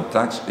carbon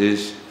tax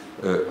is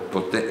a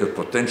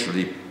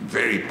potentially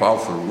very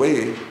powerful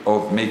way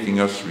of making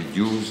us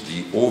reduce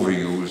the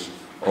overuse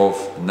of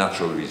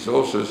natural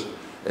resources,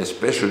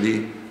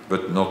 especially,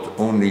 but not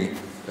only,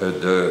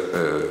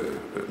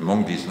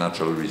 among these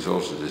natural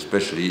resources,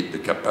 especially the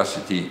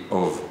capacity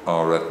of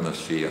our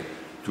atmosphere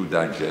to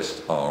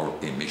digest our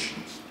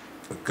emissions.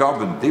 A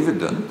carbon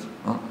dividend,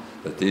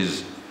 that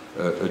is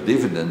a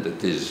dividend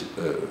that is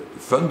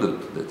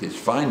funded, that is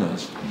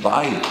financed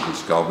by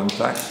this carbon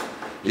tax,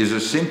 is a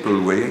simple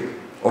way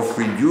of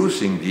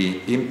reducing the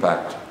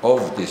impact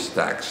of this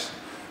tax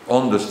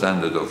on the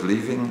standard of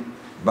living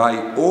by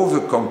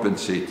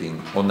overcompensating,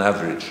 on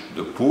average,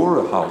 the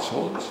poorer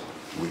households,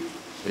 which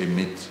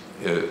emit,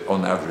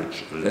 on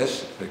average,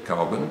 less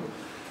carbon,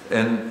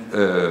 and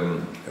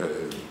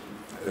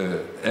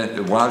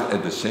while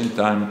at the same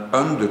time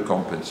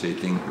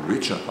undercompensating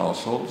richer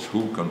households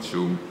who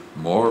consume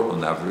more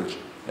on average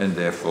and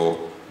therefore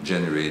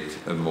generate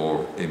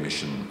more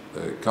emission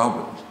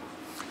carbon.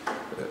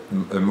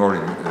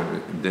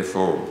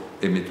 Therefore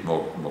emit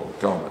more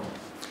carbon.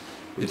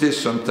 It is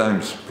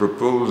sometimes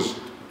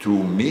proposed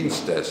to means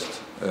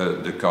test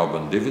the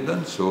carbon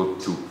dividend, so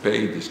to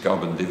pay this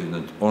carbon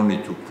dividend only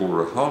to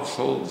poorer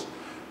households.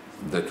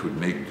 That would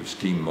make the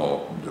scheme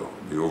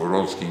the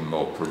overall scheme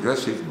more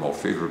progressive, more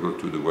favorable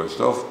to the worst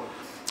off.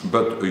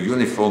 But a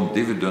uniform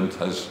dividend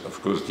has, of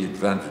course, the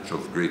advantage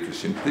of greater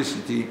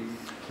simplicity,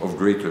 of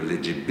greater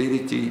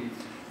legibility,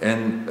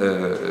 and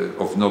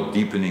of not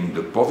deepening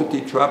the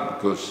poverty trap,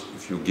 because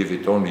if you give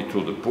it only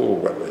to the poor,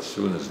 well, as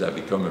soon as they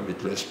become a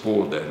bit less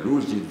poor, they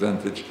lose the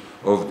advantage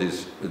of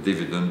this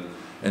dividend,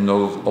 and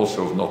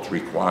also of not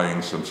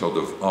requiring some sort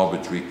of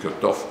arbitrary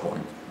cut-off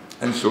point.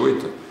 And so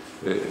it,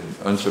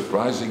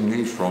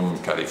 unsurprisingly, from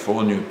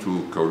California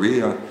to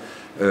Korea,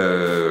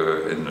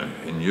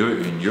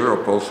 in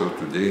Europe also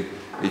today,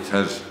 it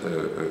has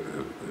a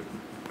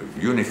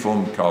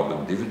uniform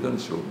carbon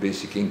dividend, so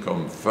basic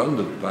income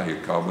funded by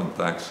a carbon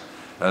tax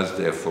has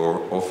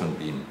therefore often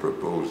been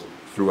proposed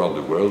throughout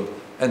the world,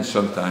 and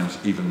sometimes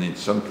even in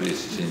some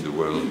places in the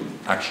world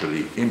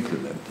actually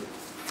implemented.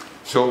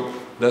 So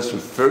that's the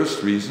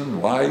first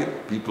reason why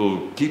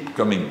people keep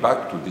coming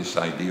back to this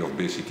idea of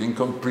basic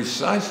income,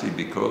 precisely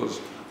because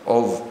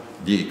of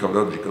the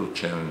ecological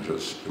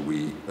challenges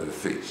we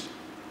face.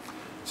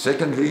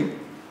 Secondly,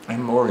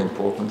 and more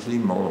importantly,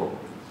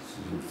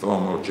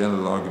 far more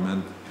general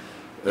argument,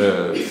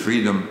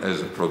 freedom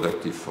as a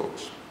productive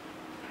force.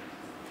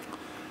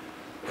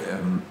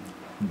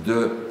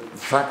 The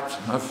fact,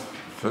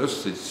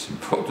 first it's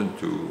important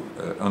to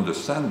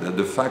understand that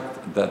the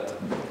fact that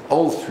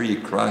all three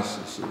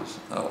crises,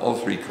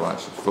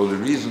 for the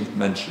reasons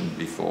mentioned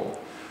before,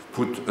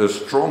 put a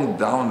strong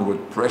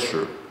downward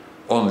pressure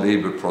on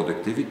labor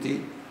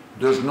productivity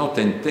does not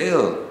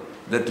entail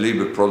that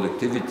labor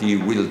productivity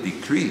will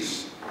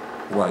decrease.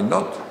 Why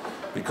not?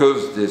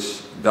 because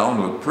this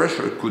downward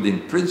pressure could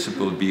in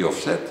principle be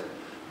offset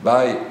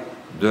by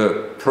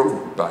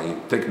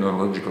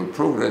technological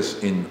progress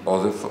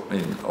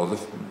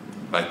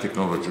by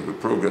technological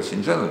progress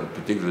in general,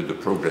 particularly the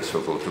progress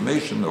of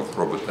automation, of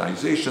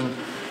robotization,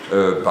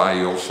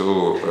 by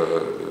also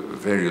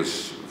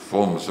various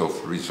forms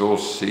of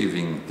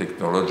resource-saving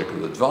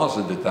technological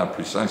advances that are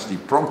precisely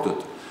prompted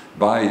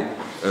by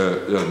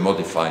a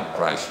modified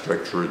price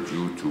structure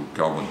due to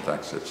carbon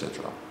tax,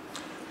 etc.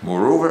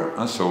 Moreover,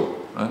 and so,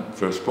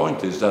 first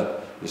point is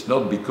that it's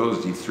not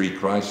because the three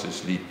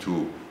crises lead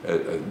to,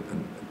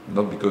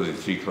 not because the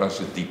three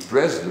crises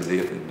depress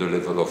the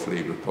level of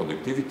labor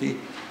productivity,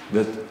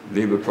 that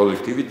labor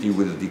productivity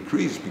will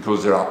decrease,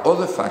 because there are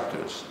other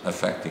factors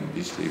affecting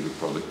this labor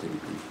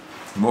productivity.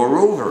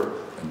 Moreover,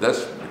 and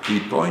that's the key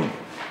point,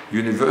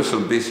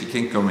 universal basic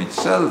income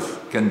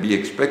itself can be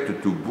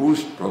expected to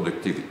boost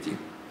productivity.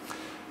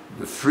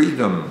 The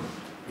freedom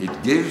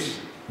it gives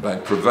by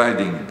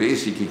providing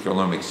basic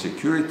economic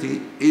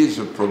security is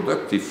a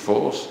productive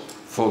force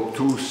for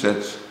two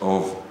sets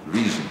of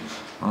reasons,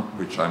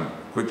 which I'm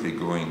quickly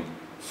going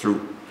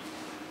through.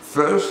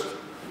 First,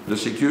 the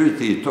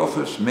security it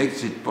offers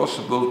makes it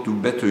possible to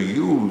better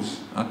use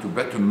and to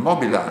better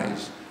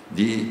mobilize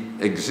the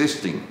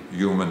existing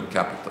human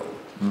capital.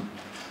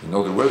 In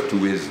other words, to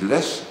use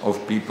less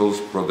of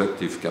people's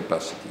productive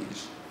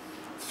capacities.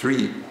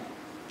 Three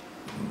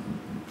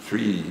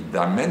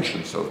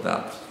dimensions of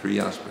that, three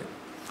aspects.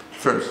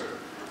 First,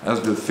 as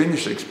the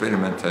Finnish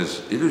experiment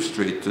has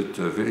illustrated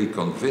very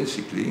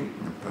convincingly,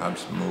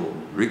 perhaps more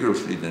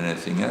rigorously than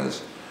anything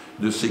else,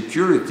 the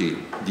security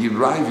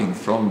deriving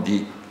from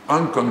the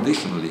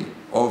unconditionally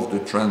of the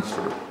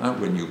transfer.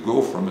 When you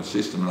go from a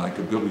system like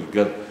a bill, you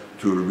get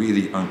to a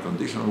really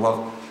unconditional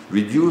one,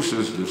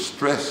 reduces the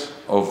stress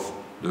of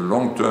the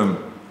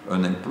long-term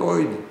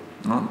unemployed,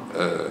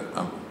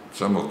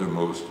 some of the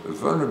most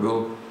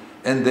vulnerable,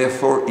 and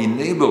therefore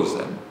enables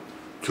them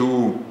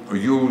to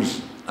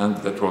use, and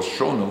that was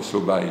shown also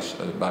by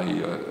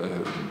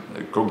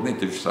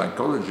cognitive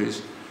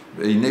psychologists,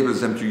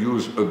 enables them to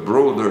use a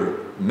broader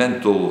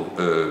mental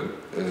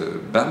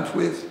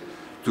bandwidth,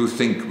 to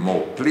think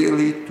more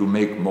clearly, to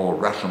make more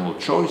rational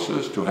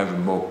choices, to have a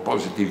more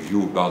positive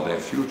view about their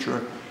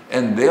future,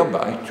 and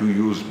thereby to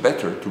use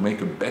better, to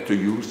make a better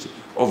use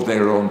of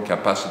their own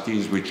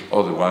capacities, which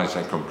otherwise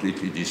are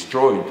completely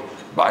destroyed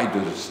by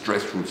the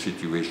stressful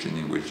situation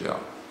in which they are.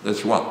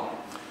 That's one.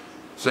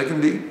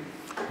 Secondly,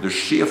 the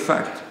sheer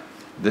fact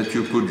that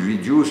you could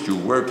reduce your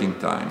working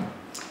time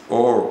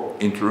or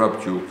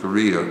interrupt your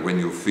career when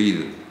you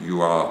feel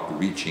you are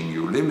reaching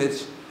your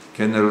limits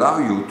can allow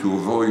you to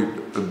avoid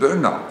a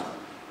burnout,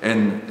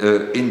 and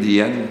in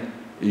the end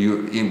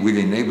it will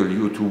enable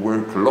you to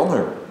work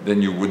longer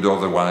than you would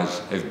otherwise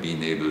have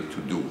been able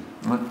to do.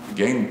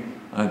 Again,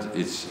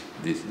 it's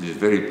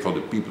very, for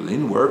the people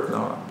in work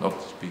now, I'm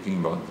not speaking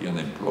about the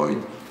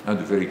unemployed, and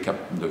the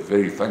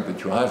very fact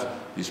that you have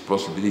this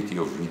possibility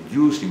of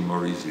reducing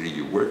more easily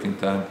your working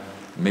time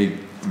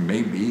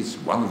maybe is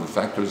one of the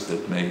factors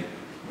that may,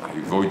 by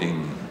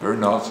avoiding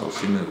burnouts or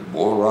similar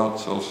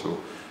bore-outs, also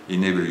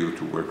enable you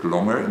to work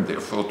longer and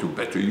therefore to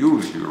better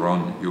use your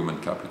own human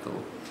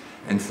capital.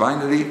 And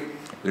finally,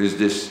 there is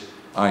this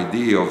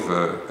idea of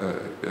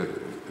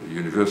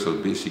universal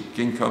basic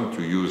income,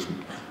 to use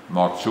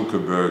Mark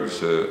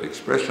Zuckerberg's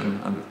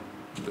expression, and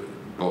the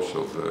boss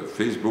of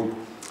Facebook.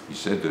 He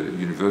said the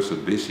universal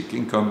basic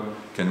income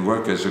can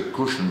work as a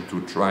cushion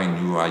to try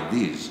new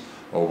ideas,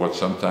 or what's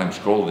sometimes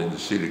called in the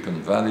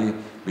Silicon Valley,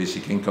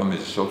 basic income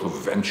is a sort of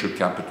venture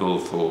capital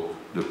for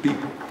the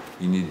people.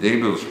 It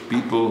enables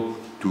people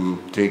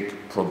to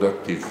take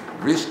productive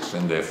risks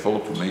and therefore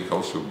to make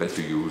also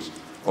better use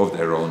of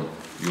their own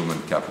human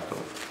capital.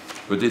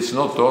 But it's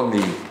not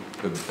only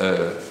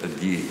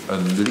the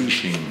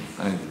unleashing,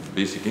 and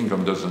basic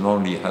income doesn't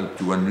only help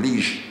to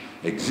unleash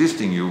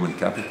existing human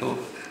capital,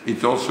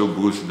 it also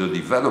boosts the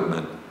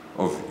development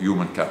of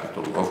human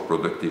capital, of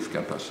productive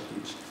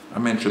capacities. I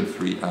mentioned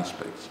three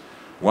aspects.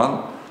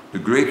 One, the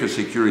greater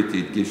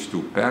security it gives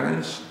to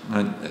parents,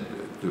 and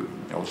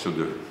also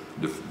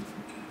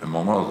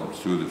among others,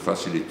 through the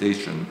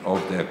facilitation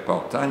of their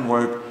part-time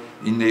work,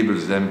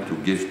 enables them to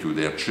give to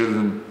their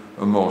children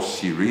a more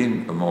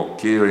serene, a more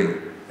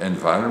caring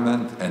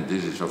environment, and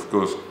this is of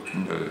course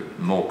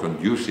more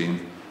conducive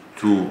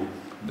to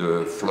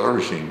the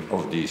flourishing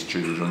of these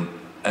children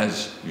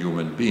as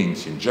human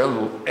beings in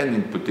general, and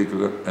in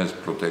particular as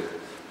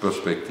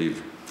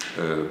prospective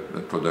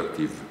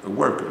productive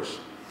workers.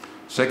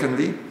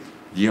 Secondly,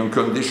 the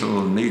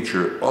unconditional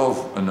nature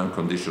of an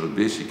unconditional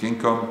basic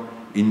income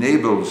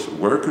enables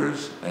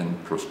workers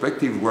and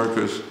prospective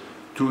workers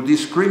to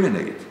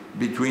discriminate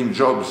between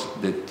jobs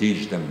that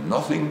teach them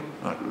nothing,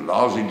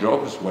 lousy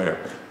jobs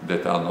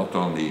that are not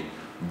only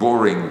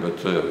boring but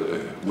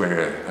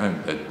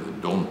that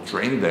don't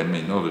train them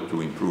in order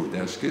to improve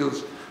their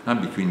skills,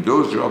 and between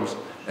those jobs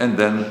and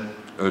then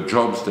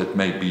jobs that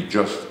may be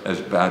just as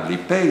badly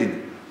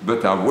paid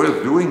but are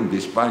worth doing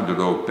despite the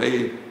low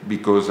pay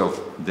because of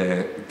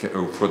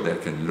what they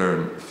can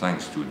learn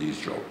thanks to these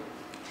jobs.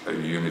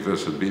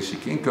 universal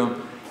basic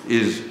income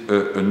is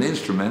an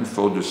instrument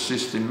for the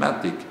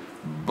systematic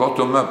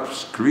bottom-up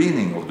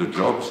screening of the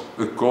jobs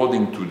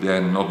according to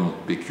their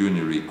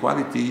non-pecuniary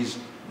qualities,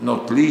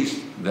 not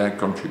least their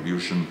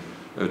contribution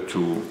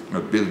to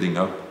building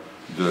up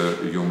the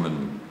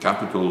human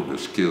capital, the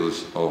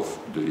skills of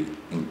the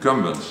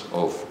incumbents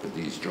of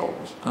these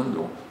jobs. And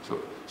so,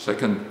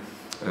 second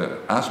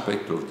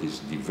aspect of this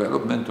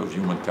development of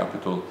human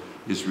capital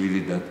is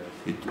really that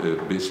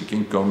basic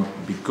income,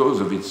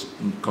 because of its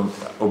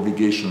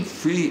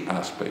obligation-free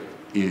aspect,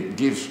 it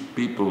gives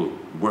people,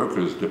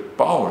 workers, the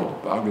power, the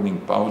bargaining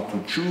power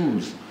to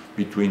choose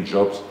between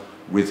jobs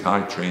with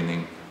high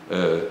training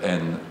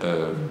and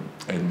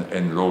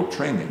low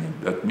training.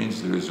 And that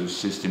means there is a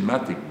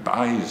systematic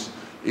bias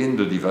in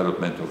the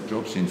development of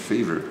jobs in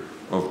favor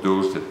of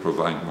those that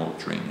provide more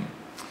training.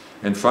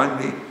 And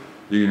finally,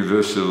 the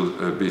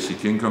universal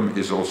basic income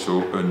is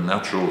also a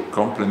natural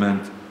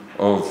complement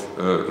of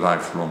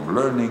lifelong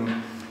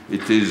learning.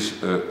 It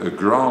is a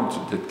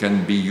grant that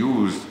can be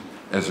used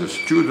as a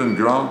student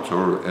grant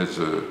or as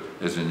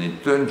an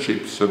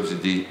internship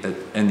subsidy at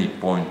any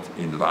point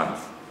in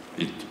life.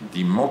 It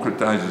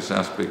democratizes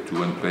aspect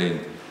to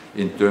unpaid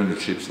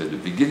internships at the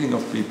beginning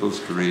of people's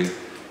career,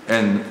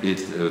 and it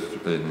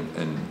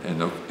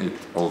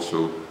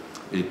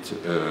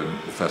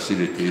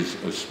facilitates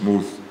a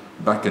smooth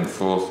back and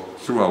forth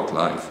throughout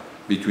life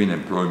between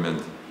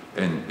employment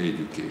and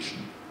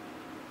education.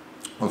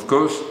 Of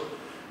course,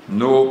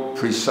 no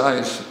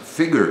precise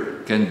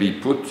figure can be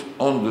put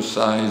on the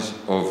size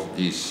of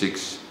these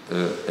 6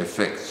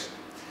 effects.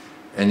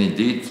 And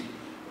indeed,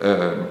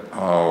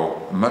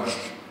 how much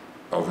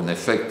of an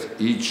effect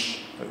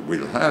each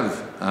will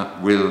have,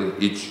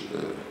 each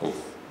of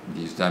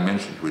these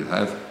dimensions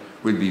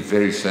will be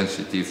very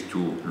sensitive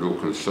to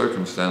local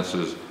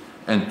circumstances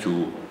and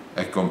to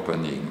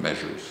accompanying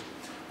measures.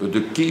 But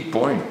the key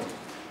point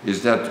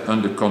is that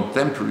under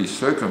contemporary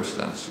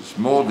circumstances,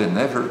 more than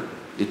ever,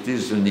 it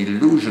is an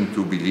illusion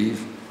to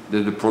believe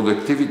that the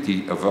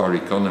productivity of our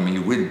economy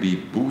will be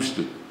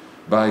boosted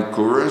by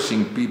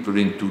coercing people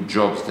into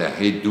jobs they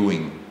hate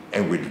doing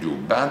and will do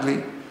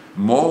badly,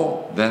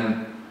 more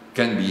than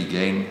can be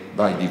gained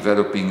by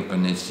developing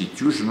an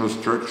institutional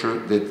structure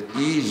that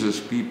eases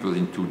people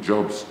into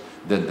jobs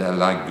that they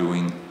like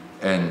doing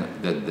and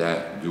that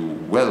they do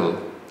well,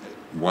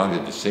 while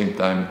at the same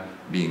time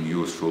being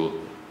useful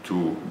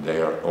to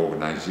their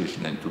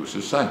organization and to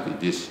society.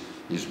 This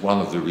is one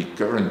of the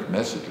recurrent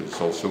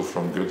messages also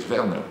from Götz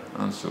Werner,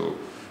 and so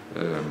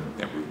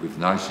with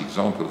nice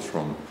examples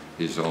from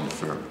his own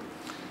firm.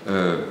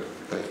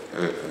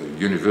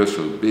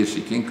 Universal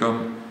basic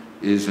income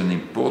is an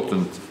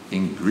important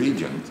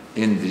ingredient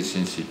in this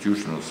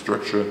institutional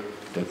structure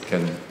that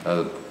can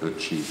help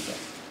achieve that.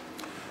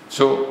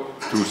 So,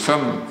 to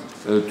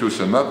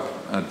sum up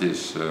at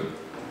this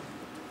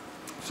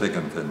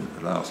second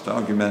and last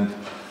argument,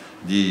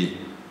 the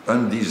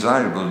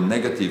undesirable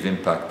negative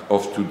impact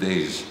of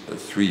today's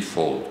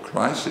threefold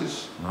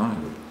crisis,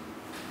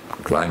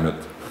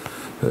 climate,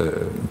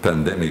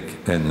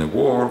 pandemic and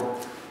war,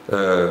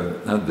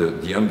 and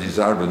the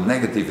undesirable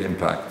negative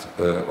impact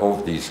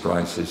of these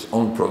crises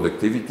on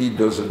productivity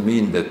doesn't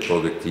mean that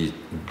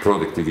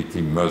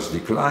productivity must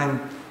decline,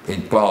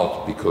 in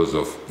part because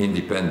of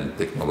independent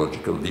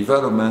technological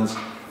developments,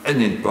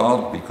 and in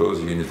part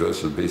because the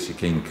universal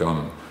basic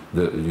income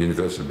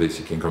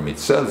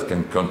itself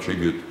can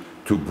contribute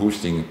to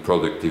boosting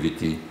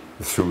productivity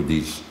through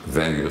these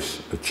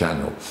various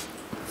channels.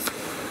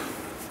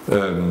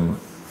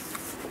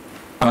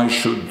 I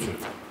should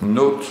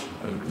note,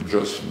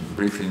 just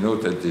briefly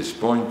note at this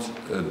point,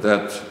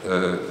 that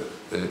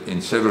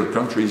in several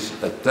countries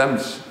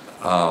attempts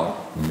are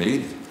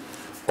made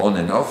on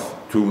and off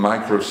to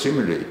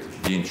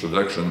micro-simulate the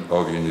introduction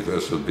of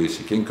universal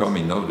basic income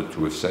in order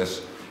to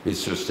assess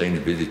its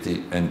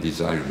sustainability and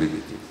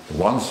desirability.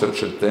 One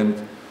such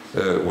attempt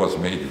was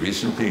made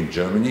recently in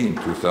Germany in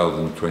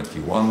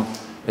 2021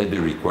 at the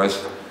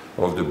request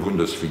of the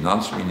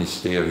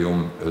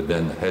Bundesfinanzministerium,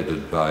 then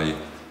headed by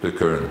the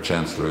current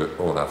Chancellor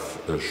Olaf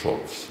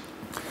Scholz.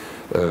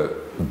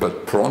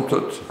 But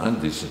prompted,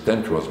 and this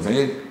attempt was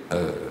made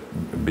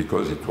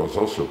because it was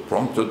also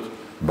prompted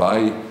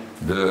by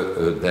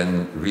the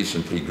then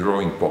recently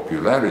growing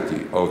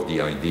popularity of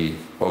the idea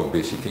of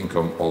basic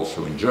income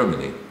also in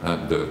Germany.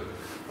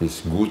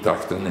 This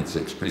Gutachten is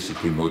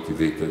explicitly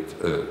motivated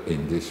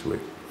in this way.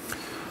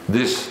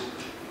 This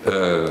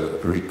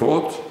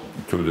report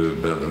to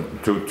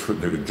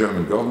the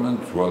German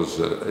government was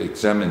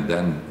examined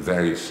then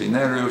various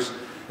scenarios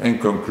and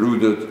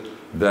concluded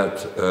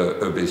that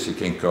a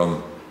basic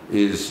income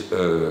is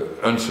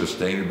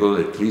unsustainable,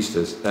 at least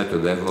at a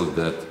level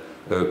that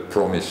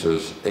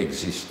promises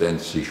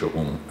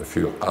Existenzsicherung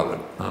für alle,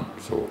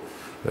 so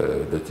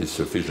that is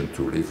sufficient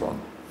to live on.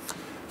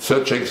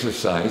 Such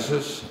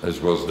exercises, as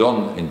was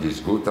done in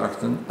this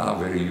Gutachten, are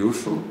very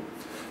useful.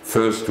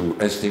 First, to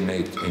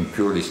estimate in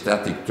purely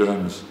static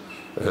terms,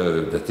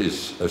 that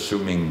is,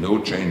 assuming no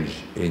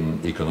change in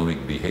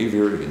economic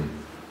behavior, in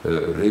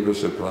labor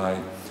supply,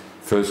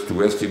 First,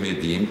 to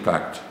estimate the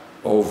impact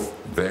of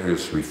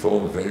various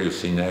reforms, various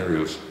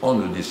scenarios on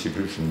the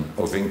distribution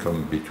of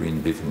income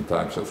between different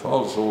types of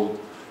households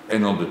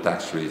and on the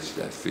tax rates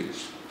they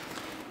face.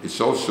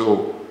 It's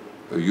also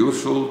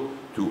useful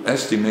to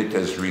estimate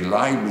as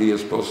reliably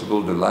as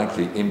possible the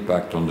likely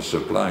impact on the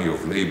supply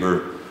of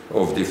labor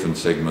of different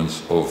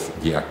segments of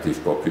the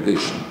active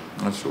population.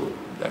 And so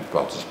their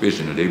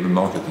participation in the labor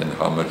market and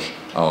how much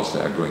hours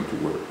they are going to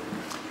work.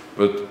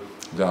 But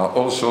there are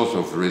all sorts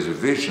of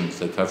reservations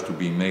that have to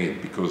be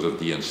made because of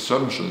the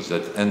assumptions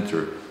that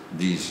enter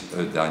these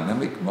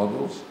dynamic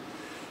models.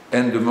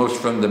 And the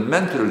most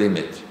fundamental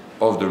limit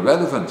of the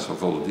relevance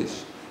of all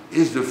this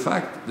is the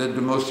fact that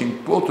the most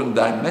important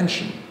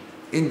dimension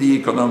in the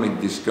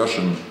economic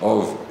discussion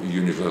of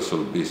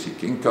universal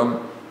basic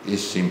income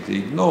is simply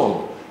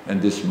ignored.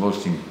 And this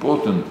most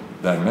important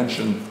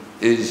dimension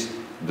is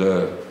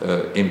the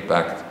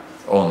impact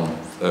on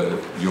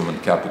human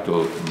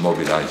capital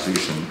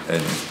mobilization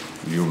and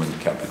human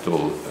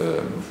capital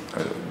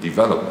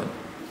development.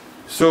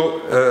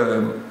 So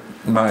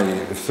my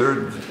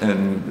third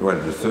and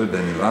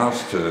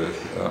last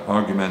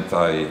argument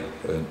I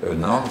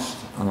announced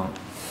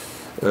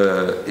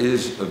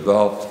is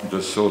about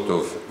the sort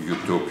of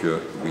utopia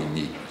we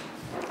need,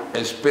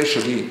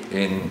 especially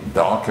in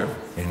darker,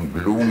 in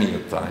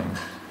gloomier times.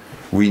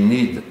 We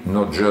need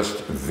not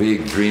just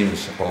vague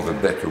dreams of a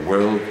better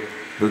world,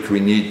 but we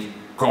need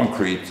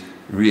concrete,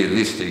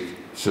 realistic,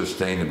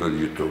 sustainable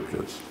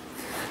utopias.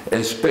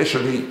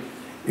 Especially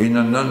in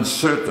an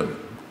uncertain,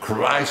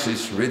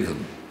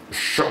 crisis-ridden,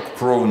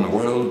 shock-prone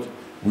world,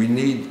 we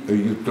need a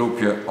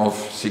utopia of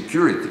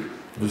security,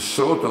 the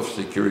sort of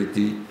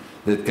security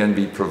that can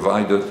be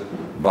provided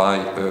by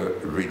a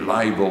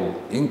reliable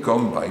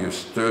income, by a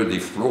sturdy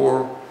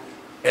floor,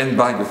 and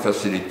by the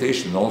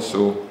facilitation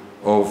also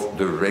of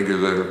the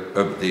regular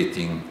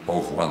updating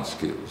of one's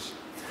skills.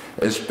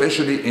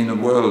 Especially in a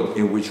world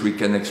in which we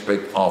can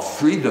expect our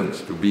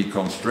freedoms to be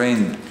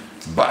constrained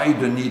by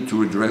the need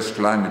to address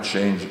climate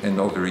change and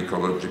other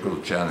ecological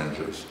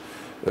challenges,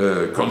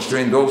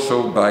 constrained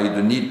also by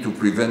the need to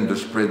prevent the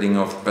spreading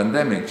of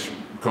pandemics,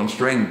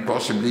 constrained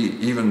possibly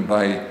even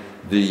by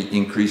the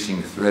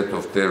increasing threat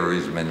of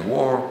terrorism and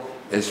war,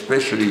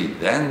 especially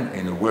then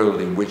in a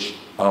world in which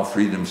our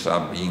freedoms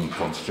are being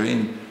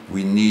constrained,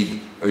 we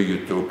need a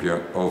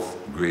utopia of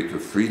greater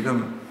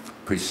freedom,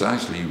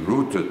 precisely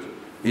rooted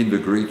in the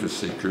greater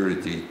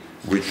security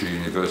which a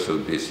universal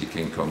basic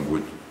income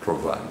would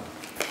provide.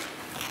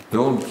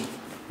 Don't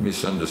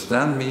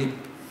misunderstand me.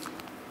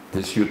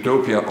 This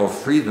utopia of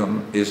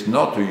freedom is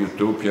not a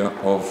utopia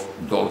of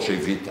dolce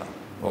vita,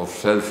 of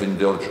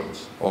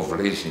self-indulgence, of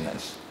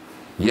laziness.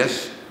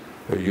 Yes,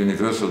 a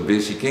universal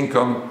basic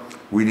income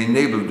will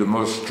enable the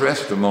most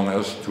stressed among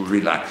us to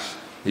relax.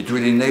 It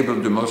will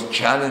enable the most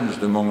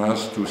challenged among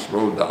us to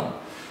slow down.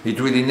 It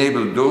will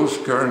enable those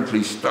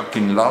currently stuck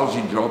in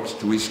lousy jobs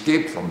to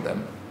escape from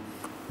them.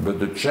 But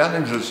the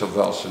challenges of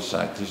our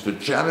societies, the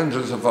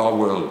challenges of our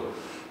world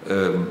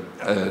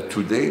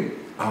today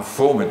are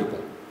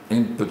formidable,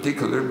 in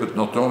particular, but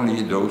not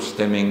only those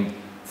stemming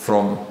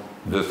from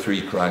the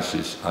three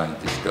crises I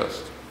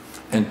discussed.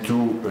 And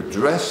to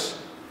address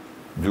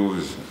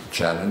those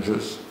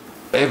challenges,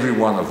 every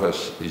one of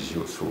us is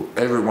useful,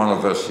 every one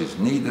of us is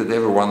needed,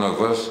 every one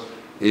of us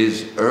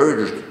is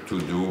urged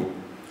to do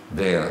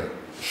their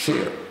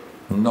share,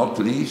 not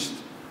least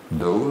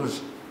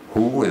those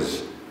who,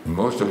 as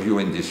most of you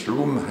in this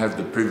room, have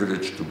the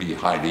privilege to be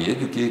highly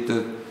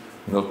educated,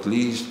 not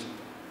least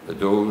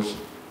those,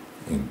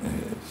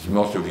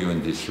 most of you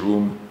in this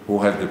room, who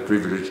have the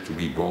privilege to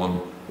be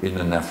born in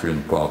an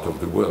affluent part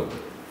of the world.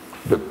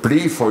 The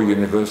plea for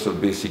universal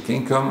basic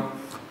income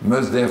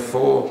must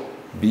therefore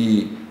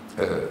be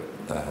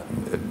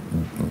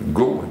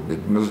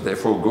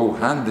go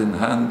hand in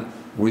hand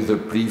with a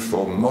plea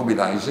for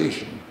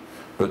mobilization.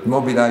 But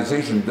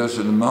mobilization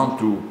doesn't amount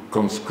to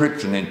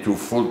conscription into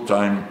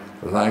full-time,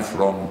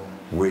 lifelong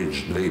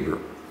wage labor.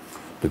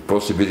 The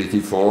possibility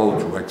for all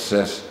to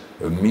access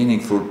a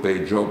meaningful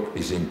paid job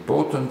is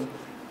important,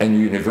 and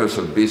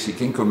universal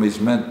basic income is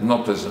meant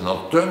not as an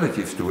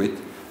alternative to it,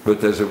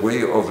 but as a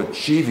way of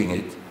achieving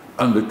it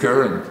under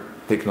current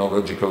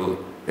technological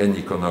and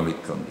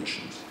economic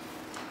conditions.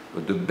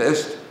 But the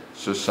best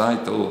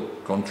societal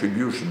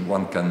contribution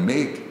one can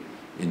make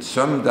in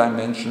some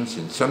dimensions,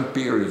 in some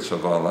periods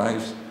of our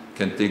lives,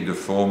 can take the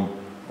form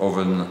of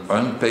an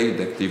unpaid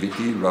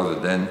activity rather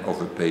than of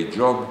a paid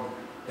job,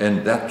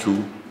 and that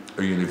too,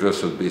 a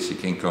universal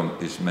basic income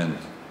is meant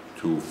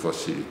to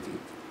facilitate.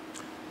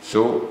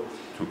 So,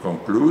 to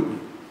conclude,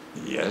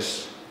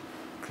 yes,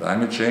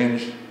 climate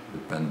change, the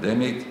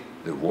pandemic,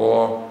 the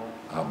war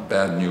are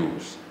bad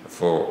news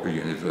for a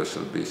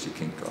universal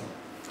basic income.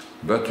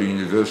 But a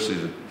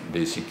universal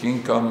basic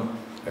income,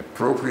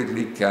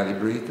 appropriately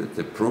calibrated,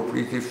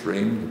 appropriately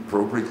framed,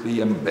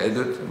 appropriately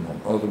embedded,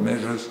 among other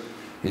measures,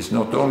 is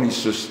not only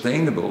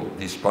sustainable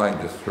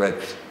despite the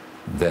threat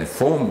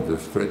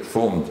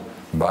formed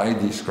by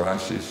this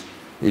crisis,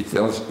 it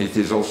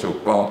is also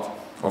part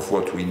of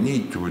what we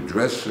need to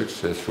address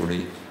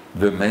successfully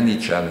the many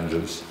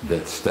challenges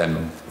that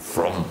stem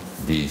from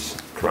these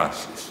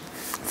crises.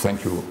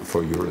 Thank you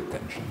for your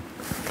attention.